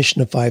 that's a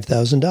commission of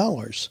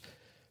 $5,000.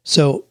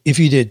 So if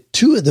you did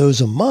 2 of those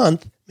a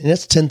month,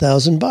 that's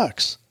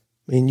 $10,000.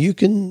 You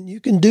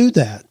can do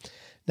that.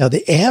 Now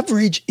the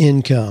average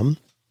income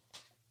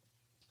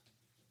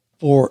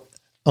for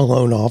a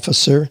loan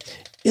officer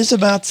is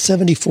about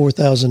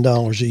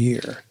 $74,000 a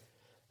year.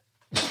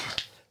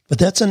 But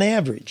that's an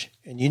average.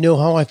 And you know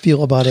how I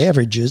feel about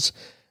averages.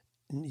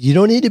 You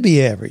don't need to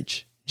be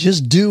average.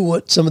 Just do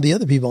what some of the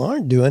other people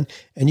aren't doing,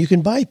 and you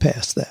can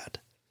bypass that.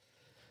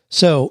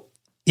 So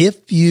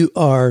if you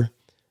are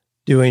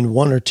doing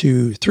 1 or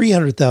 2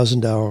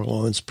 $300,000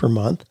 loans per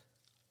month,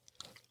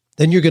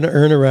 then you're going to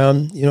earn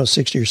around,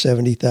 $60,000 or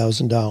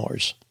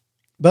 $70,000.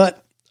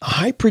 But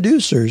high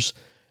producers,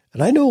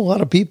 and I know a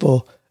lot of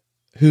people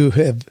who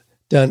have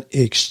done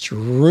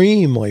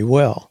extremely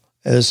well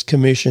as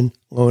commission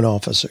loan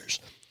officers.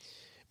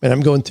 And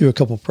I'm going through a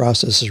couple of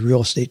processes,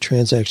 real estate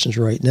transactions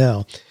right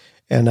now.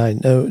 And I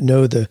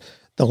know the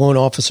loan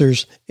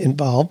officers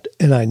involved,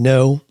 and I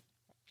know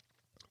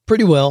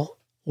pretty well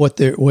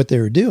what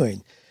they're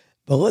doing.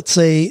 But let's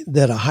say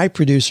that a high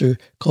producer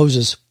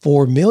closes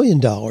 $4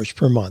 million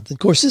per month. Of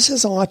course, this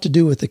has a lot to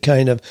do with the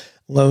kind of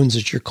loans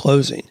that you're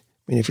closing. I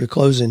mean, if you're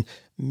closing $1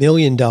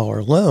 million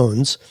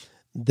loans,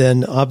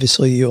 then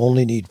obviously you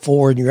only need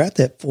 4 and you're at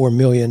that $4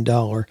 million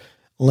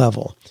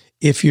level.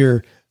 If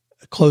you're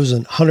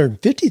closing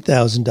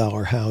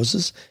 $150,000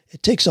 houses,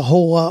 it takes a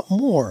whole lot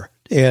more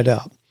to add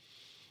up.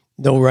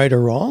 No right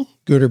or wrong,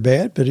 good or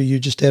bad, but you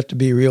just have to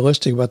be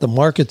realistic about the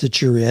market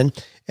that you're in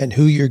and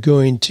who you're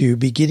going to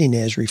be getting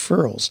as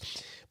referrals.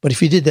 But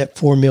if you did that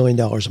 $4 million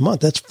a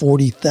month, that's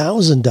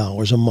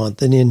 $40,000 a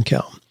month in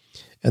income.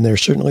 And there are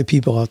certainly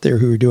people out there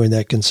who are doing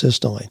that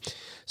consistently.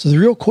 So the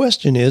real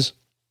question is,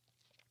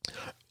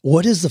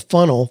 what is the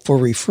funnel for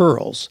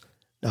referrals?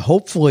 Now,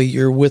 hopefully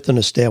you're with an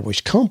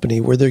established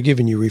company where they're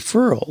giving you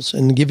referrals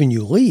and giving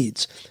you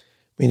leads.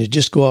 I mean, to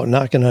just go out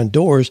knocking on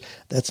doors,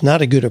 that's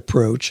not a good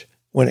approach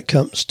when it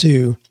comes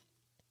to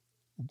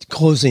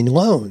closing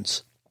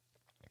loans.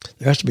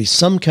 There has to be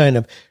some kind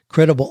of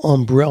credible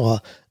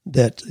umbrella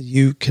that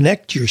you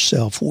connect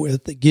yourself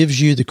with that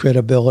gives you the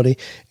credibility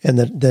and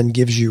that then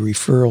gives you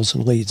referrals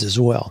and leads as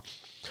well.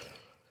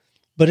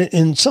 But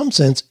in some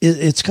sense,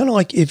 it's kind of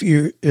like if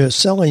you're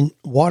selling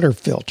water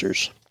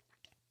filters.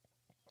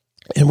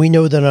 And we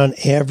know that on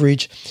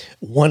average,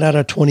 1 out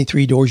of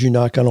 23 doors you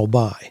knock on will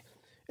buy,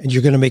 and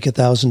you're going to make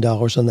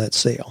 $1,000 on that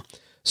sale.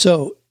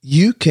 So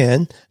you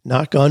can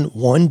knock on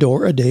 1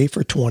 door a day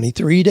for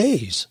 23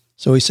 days.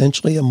 So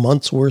essentially a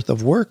month's worth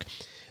of work,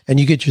 and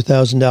you get your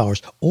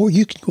 $1,000. Or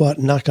you can go out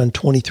and knock on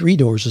 23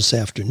 doors this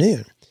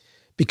afternoon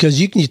because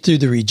you can get through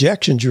the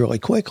rejections really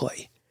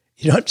quickly.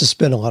 You don't have to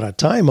spend a lot of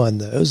time on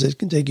those. It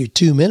can take you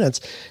 2 minutes,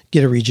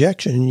 get a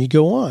rejection, and you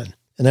go on.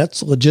 And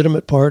that's a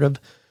legitimate part of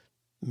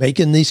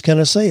making these kind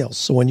of sales.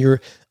 So when you're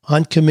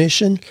on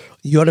commission,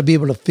 you ought to be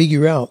able to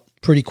figure out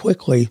pretty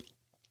quickly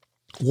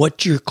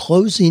what your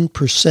closing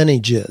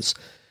percentage is.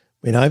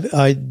 I mean,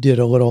 I did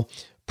a little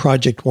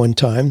project one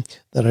time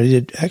that I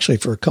did actually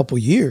for a couple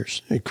of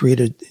years. It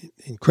created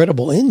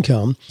incredible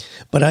income,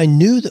 but I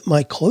knew that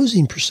my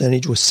closing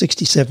percentage was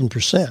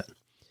 67%.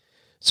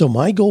 So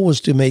my goal was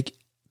to make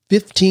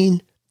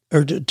 15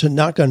 or to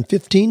knock on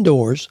 15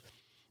 doors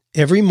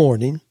every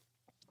morning,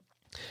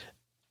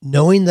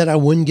 knowing that I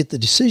wouldn't get the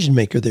decision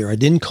maker there. I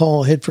didn't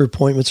call ahead for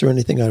appointments or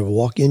anything. I would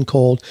walk in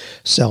cold,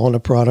 selling a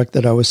product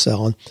that I was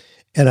selling.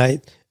 And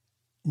I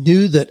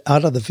knew that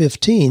out of the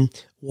 15,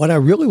 what I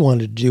really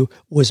wanted to do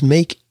was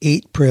make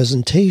 8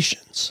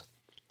 presentations.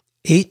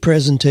 8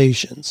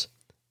 presentations.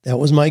 That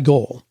was my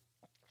goal.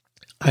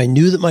 I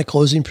knew that my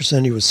closing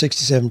percentage was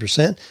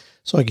 67%,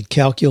 so I could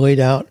calculate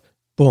out,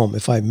 boom,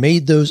 if I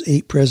made those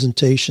 8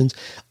 presentations,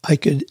 I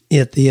could,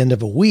 at the end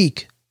of a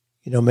week,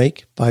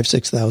 make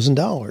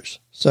 $5,000-$6,000.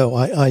 So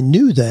I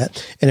knew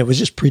that, and it was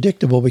just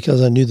predictable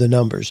because I knew the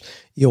numbers.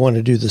 You want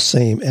to do the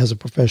same as a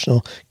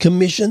professional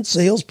commissioned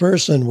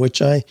salesperson,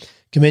 which I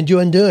commend you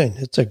on doing.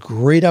 It's a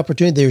great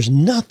opportunity. There's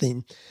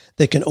nothing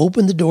that can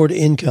open the door to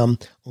income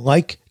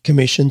like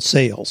commission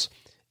sales.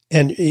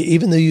 And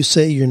even though you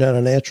say you're not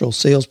a natural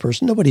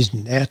salesperson, nobody's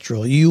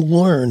natural. You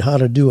learn how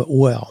to do it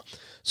well.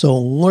 So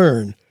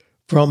learn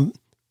from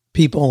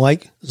people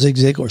like Zig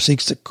Ziglar,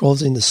 Secrets to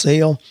Closing the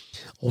Sale.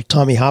 Old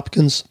Tommy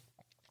Hopkins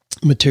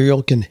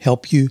material can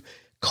help you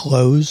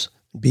close,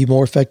 be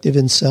more effective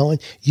in selling.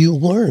 You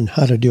learn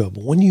how to do it.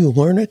 But when you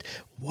learn it,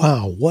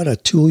 wow, what a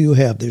tool you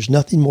have. There's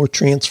nothing more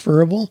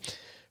transferable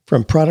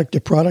from product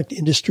to product,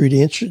 industry to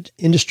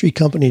industry,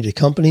 company to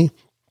company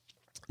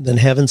than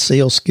having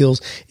sales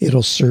skills.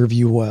 It'll serve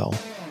you well.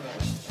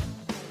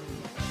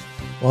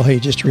 Well, hey,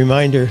 just a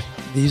reminder,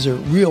 these are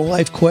real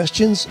life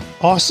questions,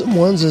 awesome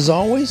ones as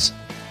always.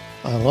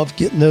 I love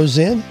getting those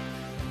in.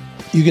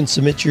 You can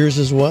submit yours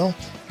as well.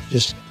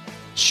 Just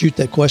shoot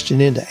that question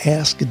in to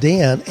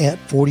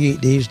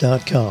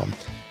askdan@48days.com.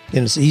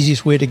 And it's the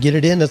easiest way to get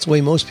it in. That's the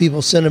way most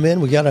people send them in.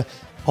 We got an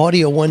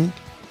audio one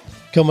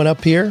coming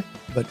up here,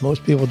 but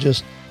most people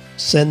just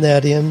send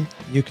that in.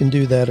 You can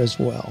do that as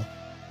well.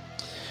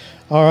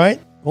 All right.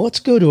 Well, let's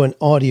go to an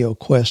audio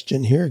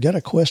question here. Got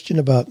a question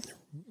about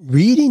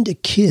reading to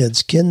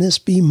kids. Can this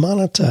be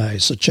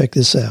monetized? So check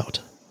this out.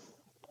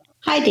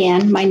 Hi,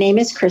 Dan. My name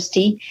is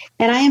Christy,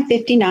 and I am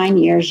 59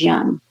 years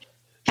young.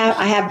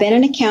 I have been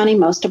in accounting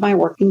most of my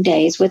working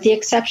days, with the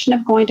exception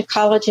of going to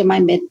college in my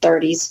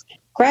mid-30s,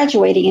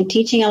 graduating and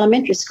teaching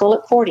elementary school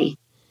at 40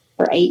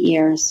 for 8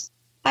 years.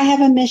 I have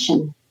a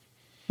mission.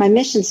 My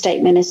mission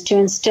statement is to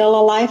instill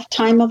a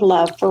lifetime of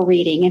love for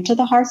reading into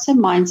the hearts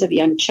and minds of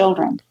young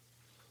children.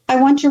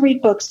 I want to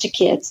read books to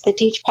kids that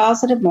teach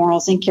positive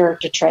morals and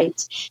character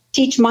traits,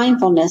 teach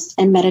mindfulness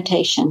and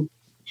meditation.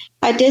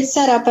 I did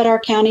set up at our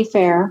county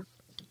fair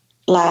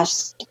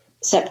last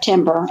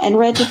September and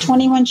read to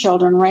 21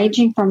 children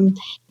ranging from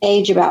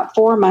age about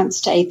 4 months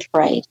to 8th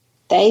grade.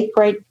 The 8th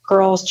grade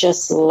girls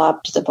just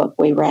loved the book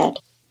we read.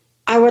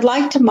 I would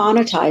like to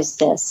monetize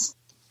this.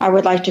 I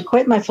would like to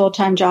quit my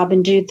full-time job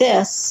and do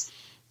this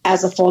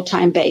as a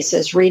full-time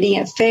basis, reading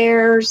at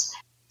fairs,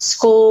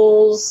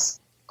 schools,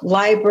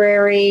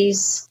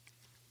 libraries,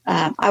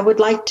 I would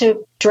like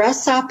to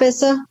dress up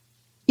as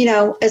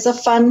a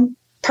fun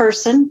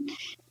person.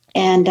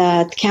 And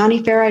at the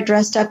county fair, I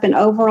dressed up in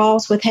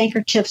overalls with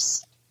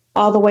handkerchiefs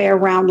all the way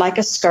around like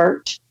a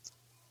skirt.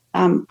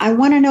 I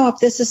want to know if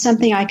this is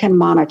something I can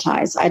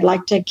monetize. I'd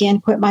like to,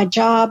 again, quit my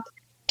job,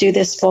 do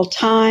this full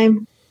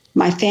time.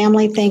 My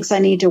family thinks I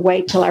need to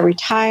wait till I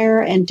retire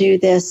and do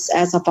this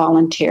as a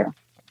volunteer.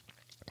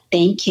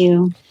 Thank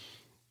you.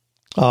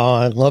 Oh,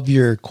 I love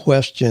your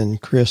question,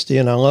 Christy,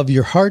 and I love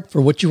your heart for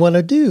what you want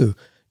to do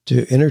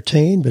to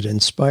entertain but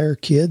inspire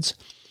kids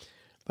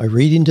by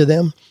reading to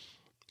them.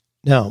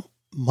 Now,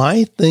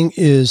 my thing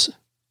is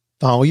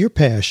follow your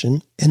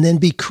passion and then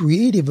be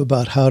creative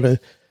about how to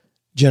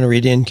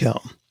generate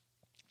income.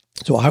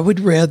 So I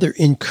would rather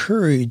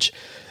encourage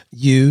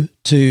you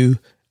to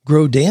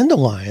grow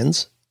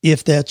dandelions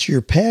if that's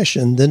your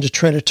passion than to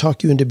try to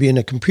talk you into being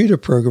a computer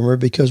programmer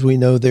because we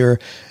know there are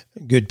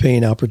good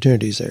paying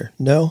opportunities there.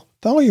 No,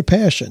 follow your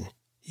passion.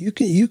 You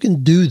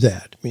can do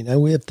that. I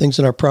mean, we have things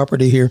in our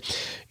property here,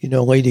 a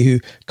lady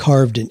who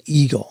carved an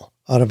eagle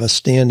out of a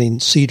standing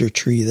cedar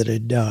tree that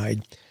had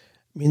died.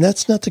 I mean,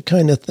 that's not the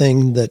kind of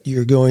thing that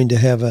you're going to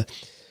have a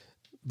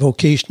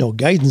vocational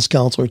guidance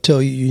counselor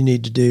tell you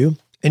need to do.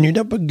 And you're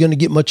not going to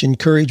get much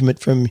encouragement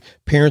from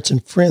parents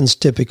and friends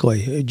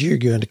typically. You're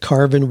going to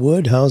carve in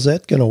wood. How's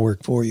that going to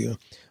work for you?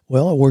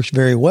 Well, it works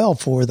very well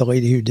for the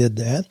lady who did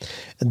that.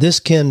 And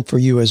this can for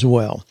you as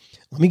well.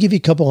 Let me give you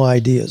a couple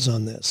ideas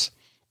on this.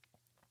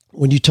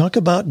 When you talk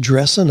about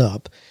dressing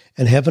up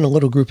and having a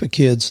little group of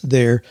kids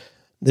there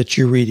that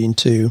you're reading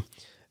to,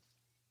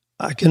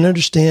 I can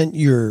understand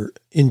your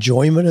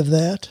enjoyment of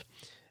that.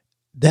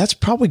 That's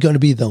probably going to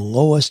be the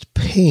lowest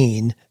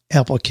paying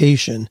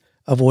application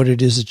of what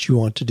it is that you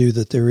want to do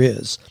that there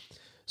is.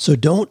 So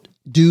don't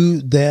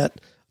do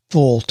that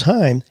full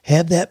time.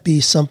 Have that be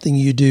something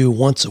you do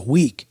once a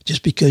week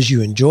just because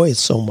you enjoy it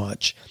so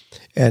much.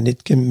 And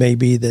it can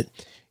maybe that,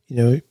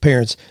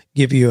 parents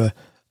give you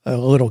a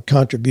little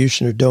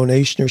contribution or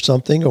donation or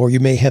something, or you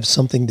may have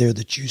something there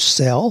that you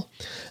sell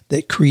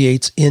that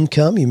creates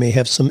income. You may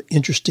have some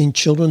interesting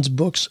children's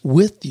books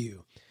with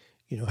you.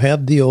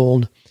 Have the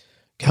old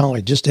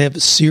just have a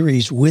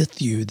series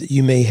with you that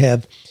you may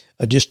have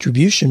a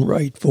distribution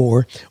right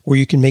for, where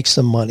you can make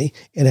some money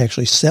and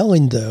actually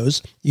selling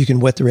those. You can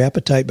whet their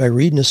appetite by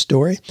reading a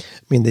story.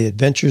 I mean, the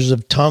Adventures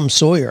of Tom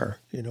Sawyer,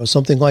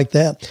 something like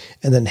that,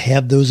 and then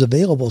have those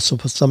available so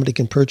somebody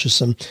can purchase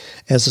them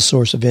as a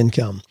source of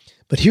income.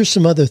 But here's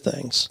some other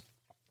things.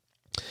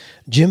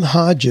 Jim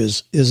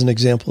Hodges is an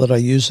example that I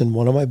use in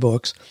one of my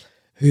books,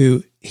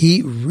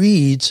 he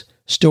reads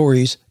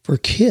stories for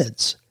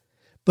kids.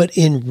 But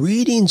in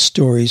reading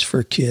stories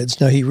for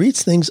kids, now he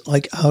reads things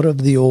like out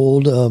of the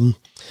old, out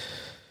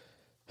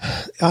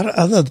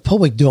of the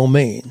public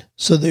domain.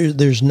 So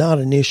there's not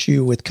an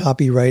issue with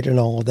copyright and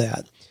all of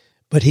that.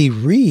 But he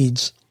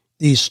reads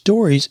these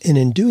stories and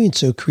in doing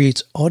so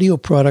creates audio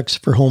products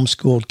for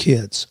homeschooled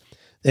kids.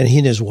 Then he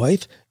and his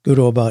wife go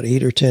to about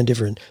 8 or 10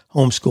 different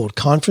homeschooled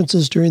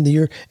conferences during the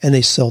year and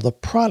they sell the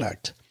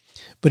product.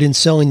 But in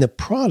selling the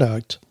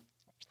product,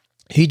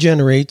 he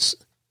generates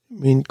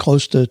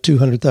close to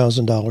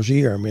 $200,000 a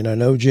year. I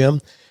know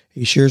Jim,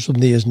 he shares with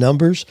me his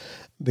numbers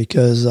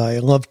because I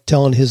love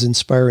telling his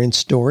inspiring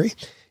story.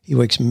 He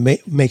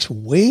makes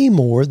way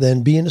more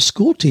than being a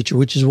school teacher,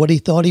 which is what he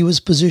thought he was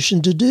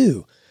positioned to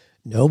do.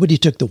 No, but he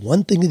took the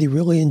one thing that he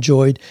really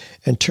enjoyed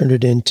and turned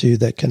it into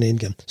that kind of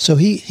income. So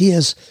he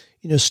has,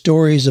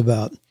 stories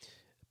about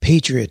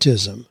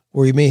patriotism,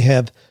 where he may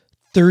have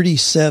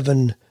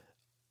 37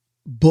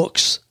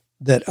 books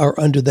that are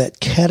under that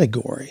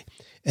category.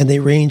 And they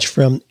range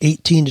from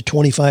 $18 to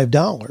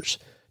 $25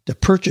 to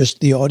purchase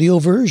the audio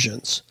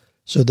versions.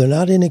 So they're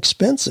not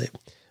inexpensive,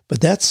 but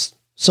that's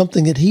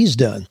something that he's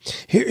done.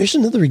 Here's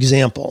another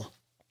example.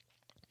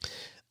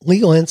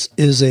 Lee Lentz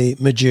is a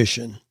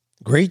magician.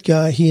 Great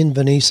guy. He and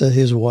Vanessa,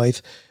 his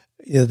wife,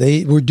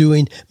 they were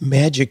doing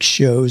magic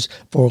shows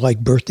for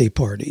like birthday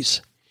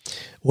parties.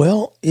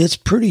 Well, it's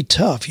pretty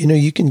tough.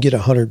 You can get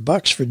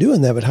 $100 for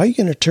doing that, but how are you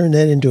going to turn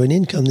that into an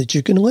income that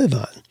you can live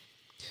on?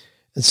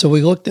 And so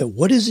we looked at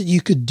what is it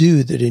you could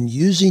do that in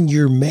using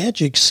your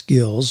magic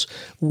skills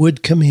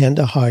would command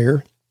a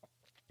higher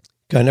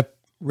kind of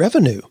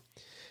revenue.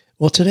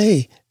 Well,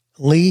 today,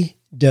 Lee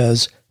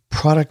does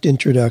product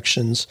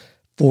introductions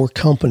for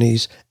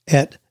companies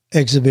at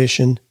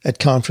exhibition, at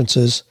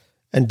conferences,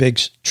 and big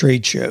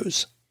trade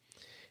shows.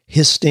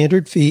 His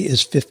standard fee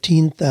is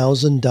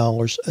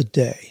 $15,000 a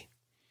day.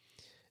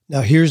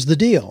 Now, here's the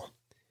deal.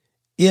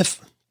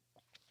 If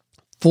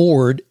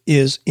Ford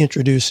is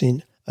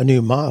introducing a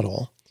new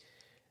model,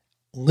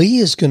 Lee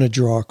is going to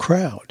draw a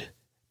crowd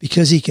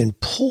because he can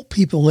pull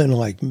people in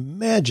like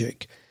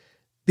magic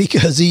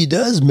because he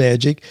does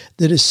magic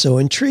that is so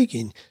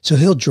intriguing. So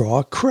he'll draw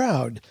a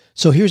crowd.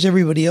 So here's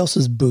everybody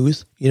else's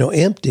booth,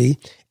 empty.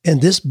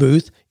 And this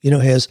booth,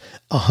 has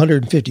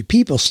 150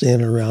 people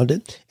standing around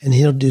it, and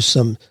he'll do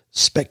some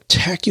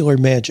spectacular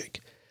magic.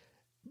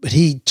 But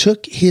he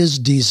took his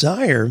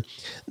desire,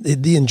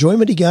 the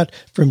enjoyment he got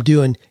from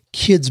doing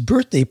kids'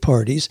 birthday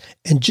parties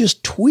and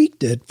just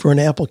tweaked it for an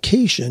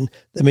application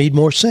that made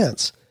more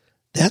sense.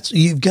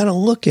 You've got to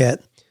look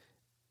at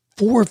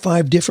 4 or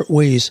 5 different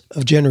ways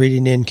of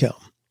generating income.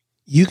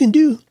 You can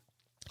do,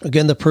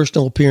 again, the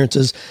personal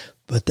appearances,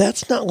 but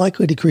that's not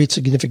likely to create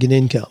significant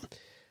income.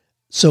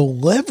 So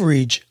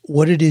leverage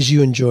what it is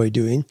you enjoy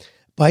doing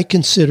by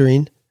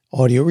considering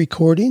audio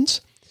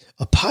recordings,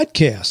 a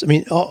podcast. I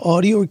mean,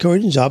 audio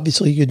recordings,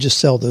 obviously you could just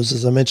sell those.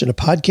 As I mentioned, a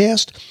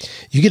podcast,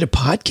 you get a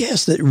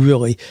podcast that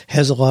really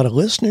has a lot of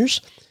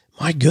listeners.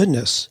 My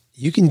goodness,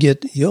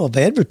 you'll have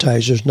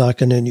advertisers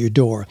knocking on your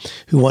door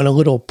who want a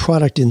little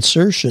product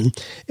insertion,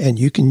 and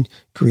you can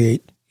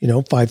create,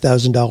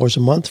 $5,000 a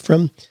month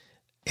from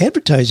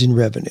advertising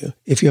revenue.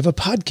 If you have a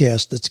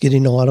podcast that's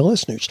getting a lot of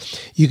listeners,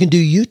 you can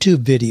do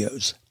YouTube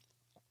videos.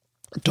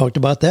 I talked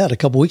about that a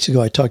couple weeks ago.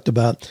 I talked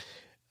about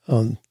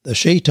the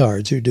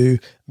Shaytards who do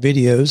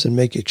videos and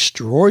make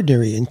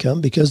extraordinary income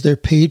because they're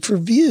paid for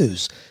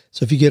views.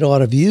 So if you get a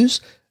lot of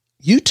views,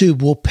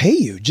 YouTube will pay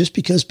you just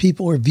because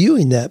people are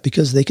viewing that,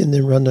 because they can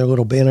then run their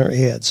little banner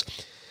ads.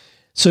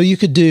 So you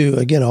could do,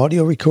 again,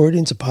 audio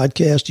recordings, a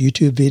podcast,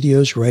 YouTube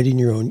videos, writing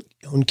your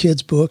own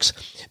kids' books,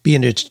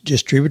 being a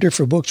distributor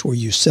for books where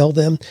you sell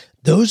them.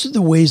 Those are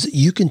the ways that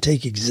you can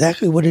take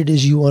exactly what it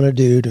is you want to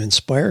do to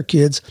inspire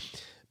kids,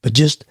 but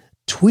just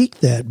tweak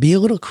that. Be a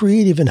little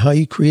creative in how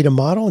you create a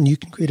model, and you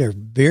can create a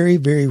very,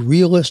 very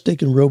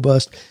realistic and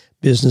robust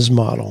business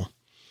model.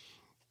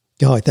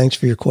 Golly, thanks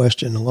for your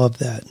question. I love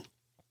that.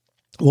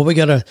 Well, we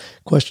got a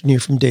question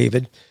here from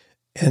David,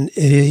 and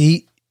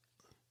he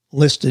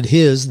listed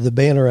the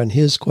banner on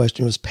his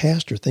question was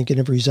pastor thinking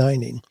of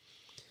resigning.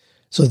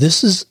 So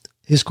this is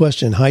his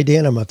question. Hi,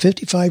 Dan. I'm a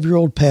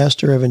 55-year-old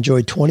pastor. I've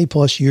enjoyed 20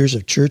 plus years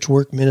of church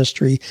work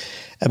ministry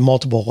at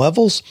multiple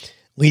levels,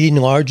 leading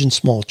large and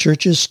small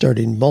churches,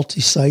 starting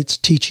multi-sites,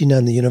 teaching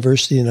on the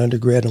university and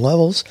undergrad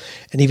levels,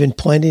 and even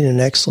planting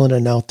an excellent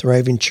and now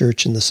thriving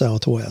church in the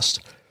Southwest.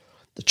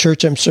 The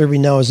church I'm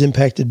serving now has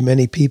impacted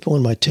many people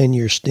in my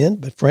 10-year stint,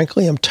 but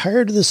frankly, I'm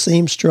tired of the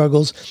same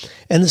struggles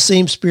and the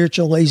same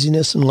spiritual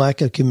laziness and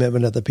lack of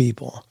commitment of the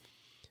people.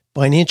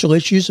 Financial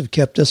issues have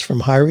kept us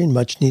from hiring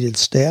much-needed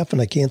staff,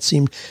 and I can't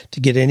seem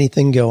to get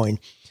anything going.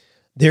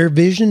 Their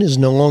vision is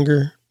no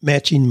longer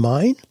matching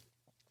mine,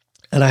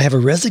 and I have a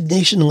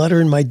resignation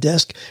letter in my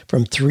desk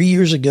from 3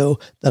 years ago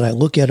that I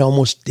look at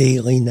almost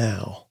daily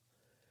now.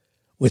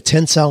 With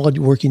 10 solid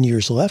working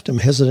years left, I'm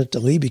hesitant to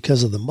leave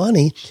because of the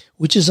money,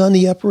 which is on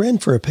the upper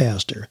end for a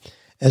pastor.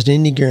 As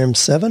an Enneagram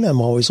 7, I'm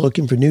always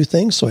looking for new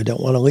things, so I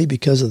don't want to leave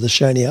because of the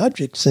shiny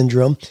object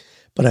syndrome,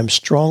 but I'm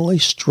strongly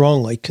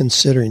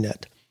considering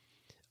it.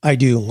 I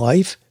do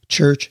life,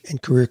 church,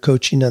 and career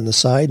coaching on the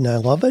side, and I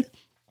love it.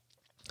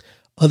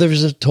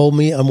 Others have told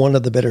me I'm one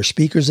of the better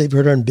speakers they've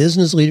heard on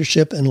business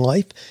leadership and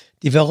life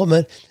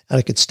development, and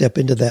I could step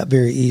into that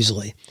very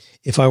easily.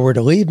 If I were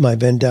to leave, my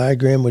Venn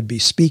diagram would be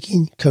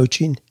speaking,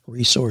 coaching,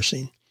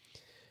 resourcing.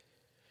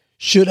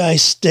 Should I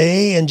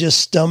stay and just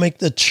stomach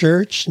the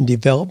church and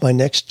develop my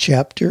next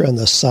chapter on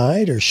the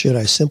side, or should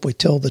I simply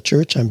tell the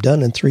church I'm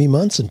done in 3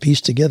 months and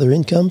piece together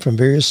income from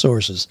various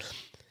sources?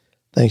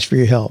 Thanks for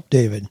your help,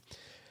 David.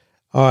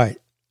 All right.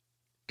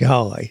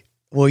 Golly.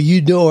 Well,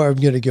 you know where I'm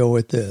going to go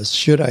with this.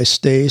 Should I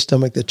stay,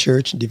 stomach the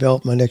church, and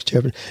develop my next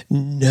chapter?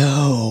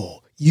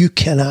 No, you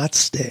cannot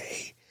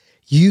stay.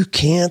 You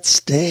can't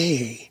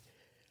stay.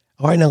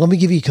 All right, now let me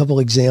give you a couple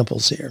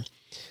examples here.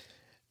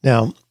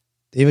 Now,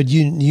 David,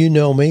 you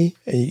know me,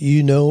 and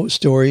you know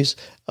stories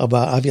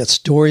about, I've got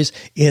stories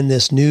in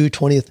this new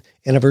 20th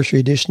anniversary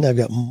edition. I've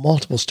got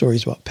multiple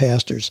stories about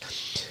pastors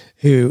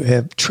who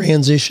have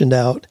transitioned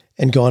out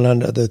and gone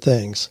on to other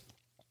things.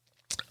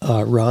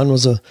 Ron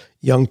was a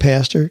young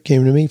pastor,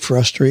 came to me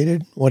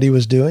frustrated what he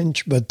was doing,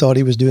 but thought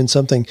he was doing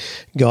something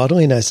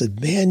godly. And I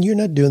said, man, you're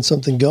not doing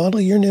something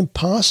godly. You're an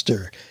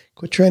imposter.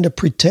 Quit trying to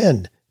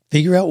pretend.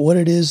 Figure out what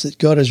it is that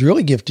God has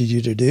really gifted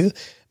you to do.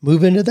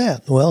 Move into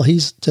that. Well,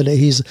 he's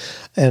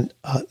an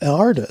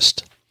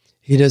artist.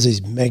 He does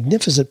these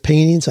magnificent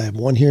paintings. I have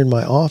one here in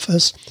my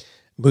office.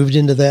 Moved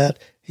into that.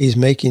 He's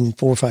making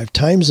 4 or 5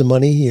 times the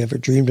money he ever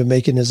dreamed of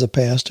making as a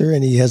pastor,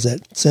 and he has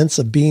that sense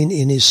of being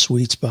in his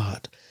sweet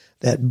spot.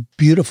 That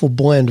beautiful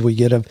blend we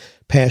get of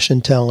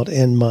passion, talent,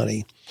 and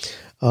money.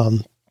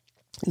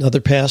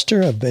 Another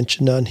pastor I've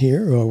mentioned on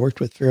here, who I worked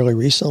with fairly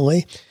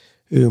recently,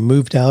 who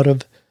moved out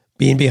of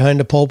being behind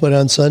the pulpit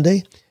on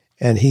Sunday,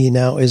 and he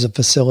now is a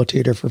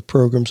facilitator for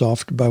programs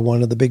offered by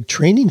one of the big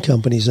training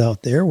companies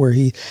out there, where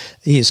he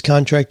is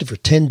contracted for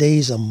 10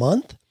 days a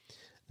month.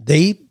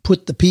 They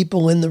put the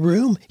people in the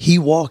room. He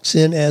walks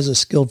in as a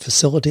skilled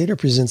facilitator,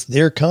 presents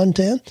their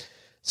content.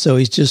 So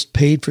he's just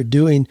paid for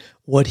doing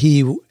what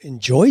he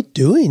enjoyed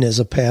doing as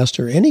a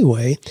pastor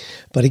anyway,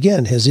 but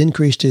again, has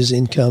increased his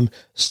income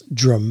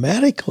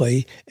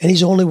dramatically, and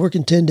he's only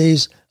working 10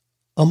 days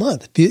a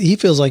month. He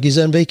feels like he's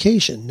on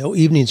vacation. No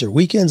evenings or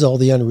weekends, all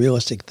the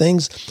unrealistic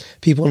things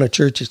people in a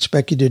church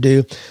expect you to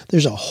do.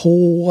 There's a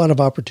whole lot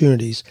of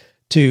opportunities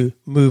to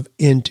move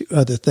into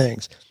other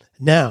things.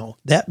 Now,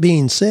 that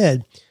being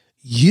said,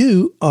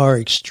 you are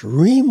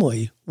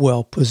extremely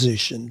well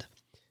positioned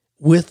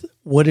with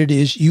what it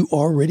is you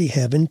already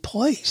have in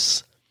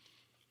place.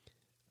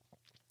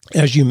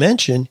 As you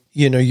mentioned,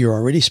 you're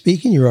already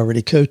speaking, you're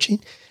already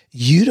coaching.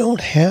 You don't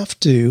have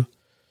to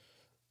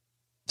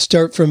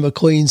start from a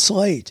clean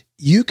slate.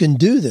 You can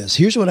do this.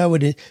 Here's what I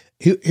would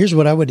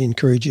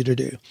encourage you to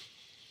do.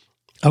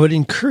 I would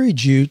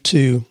encourage you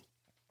to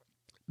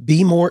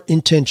be more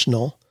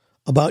intentional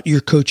about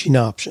your coaching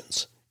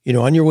options.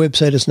 On your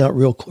website, it's not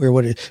real clear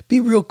what it is. Be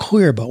real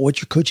clear about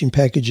what your coaching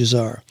packages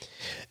are.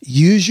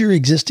 Use your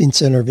existing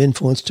center of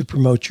influence to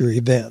promote your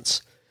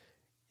events.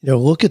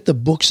 Look at the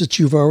books that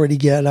you've already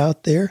got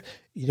out there.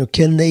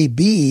 Can they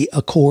be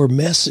a core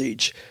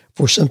message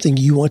for something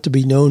you want to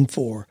be known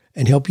for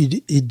and help you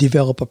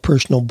develop a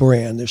personal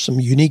brand? There's some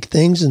unique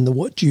things in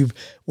what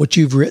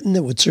you've written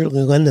that would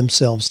certainly lend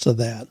themselves to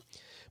that.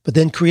 But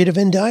then create a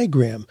Venn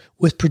diagram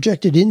with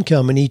projected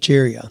income in each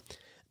area.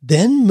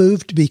 Then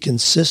move to be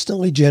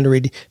consistently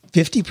generating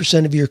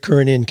 50% of your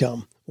current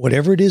income.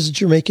 Whatever it is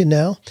that you're making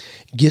now,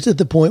 get to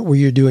the point where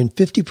you're doing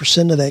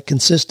 50% of that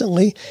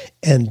consistently,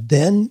 and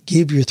then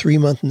give your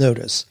 3-month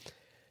notice.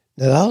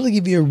 Now, that'll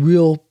give you a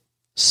real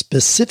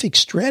specific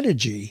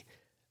strategy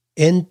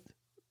and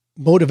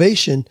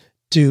motivation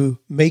to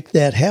make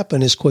that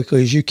happen as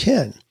quickly as you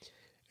can.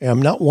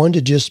 I'm not one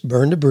to just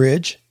burn the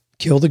bridge,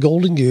 kill the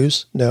golden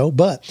goose. No,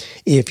 but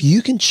if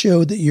you can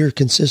show that you're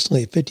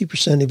consistently at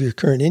 50% of your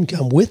current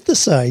income with the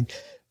side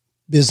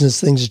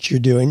business things that you're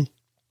doing,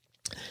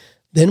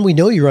 then we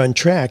know you're on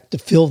track to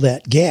fill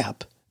that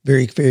gap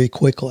very, very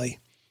quickly.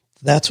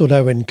 That's what I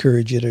would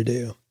encourage you to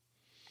do.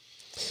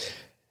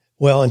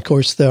 Well, of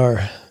course,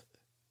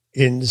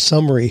 in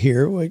summary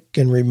here, we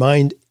can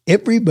remind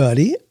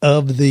everybody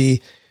of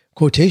the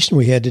quotation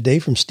we had today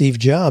from Steve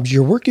Jobs.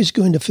 Your work is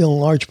going to fill a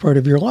large part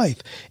of your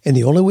life, and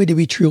the only way to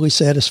be truly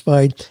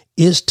satisfied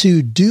is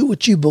to do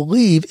what you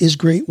believe is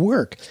great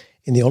work.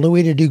 And the only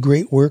way to do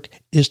great work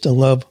is to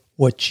love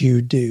what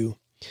you do.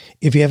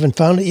 If you haven't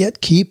found it yet,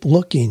 keep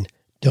looking.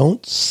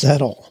 Don't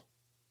settle.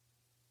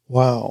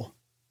 Wow.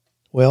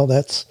 Well,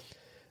 that's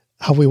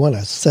how we want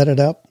to set it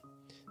up.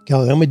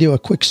 Golly, let me do a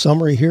quick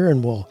summary here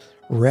and we'll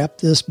wrap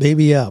this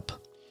baby up.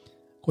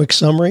 Quick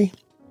summary.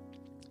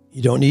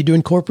 You don't need to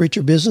incorporate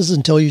your business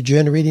until you're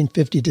generating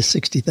 $50,000 to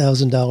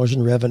 $60,000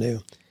 in revenue.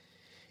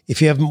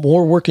 If you have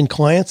more working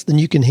clients than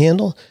you can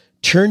handle,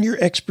 turn your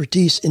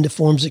expertise into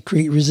forms that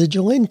create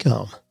residual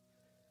income.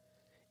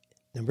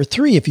 Number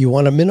 3, if you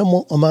want a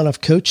minimal amount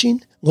of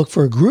coaching, look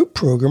for a group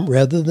program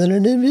rather than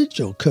an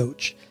individual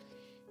coach.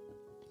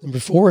 Number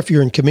 4, if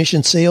you're in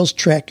commission sales,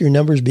 track your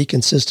numbers, be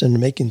consistent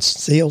in making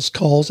sales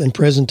calls and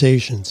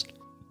presentations.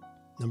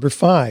 Number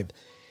 5,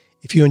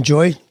 if you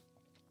enjoy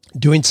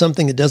doing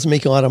something that doesn't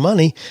make a lot of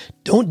money,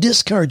 don't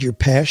discard your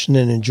passion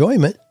and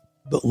enjoyment,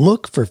 but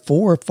look for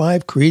 4 or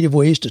 5 creative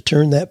ways to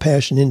turn that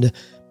passion into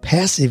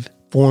passive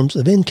forms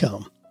of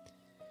income.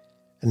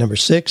 And number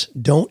 6,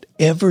 don't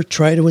ever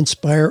try to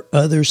inspire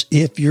others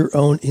if your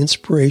own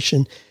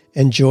inspiration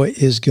and joy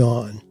is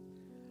gone.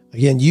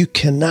 Again, you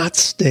cannot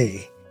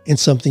stay in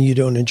something you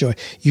don't enjoy.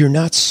 You're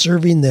not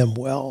serving them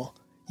well.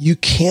 You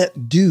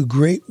can't do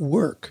great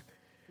work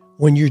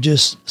when you're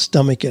just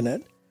stomaching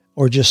it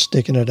or just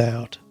sticking it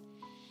out.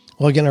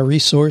 Well, again, our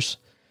resource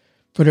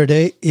for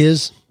today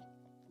is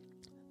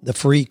the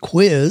free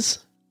quiz,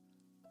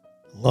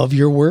 Love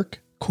Your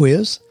Work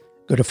quiz.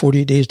 Go to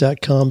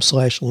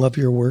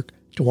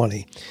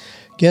 48days.com/loveyourwork20.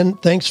 Again,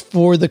 thanks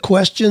for the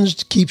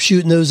questions. Keep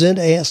shooting those in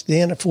to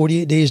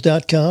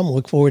AskDan@48days.com.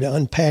 Look forward to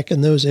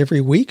unpacking those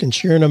every week and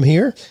sharing them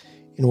here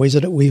in ways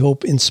that we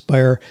hope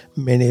inspire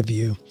many of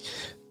you.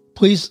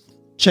 Please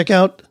check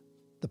out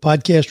the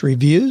podcast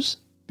reviews.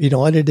 Be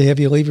delighted to have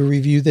you leave a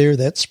review there.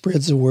 That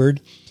spreads the word,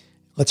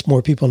 lets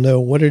more people know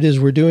what it is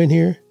we're doing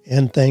here.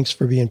 And thanks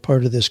for being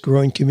part of this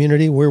growing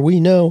community where we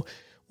know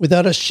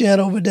without a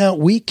shadow of a doubt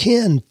we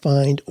can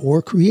find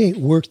or create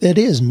work that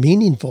is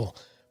meaningful,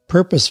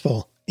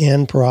 purposeful,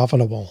 and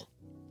profitable.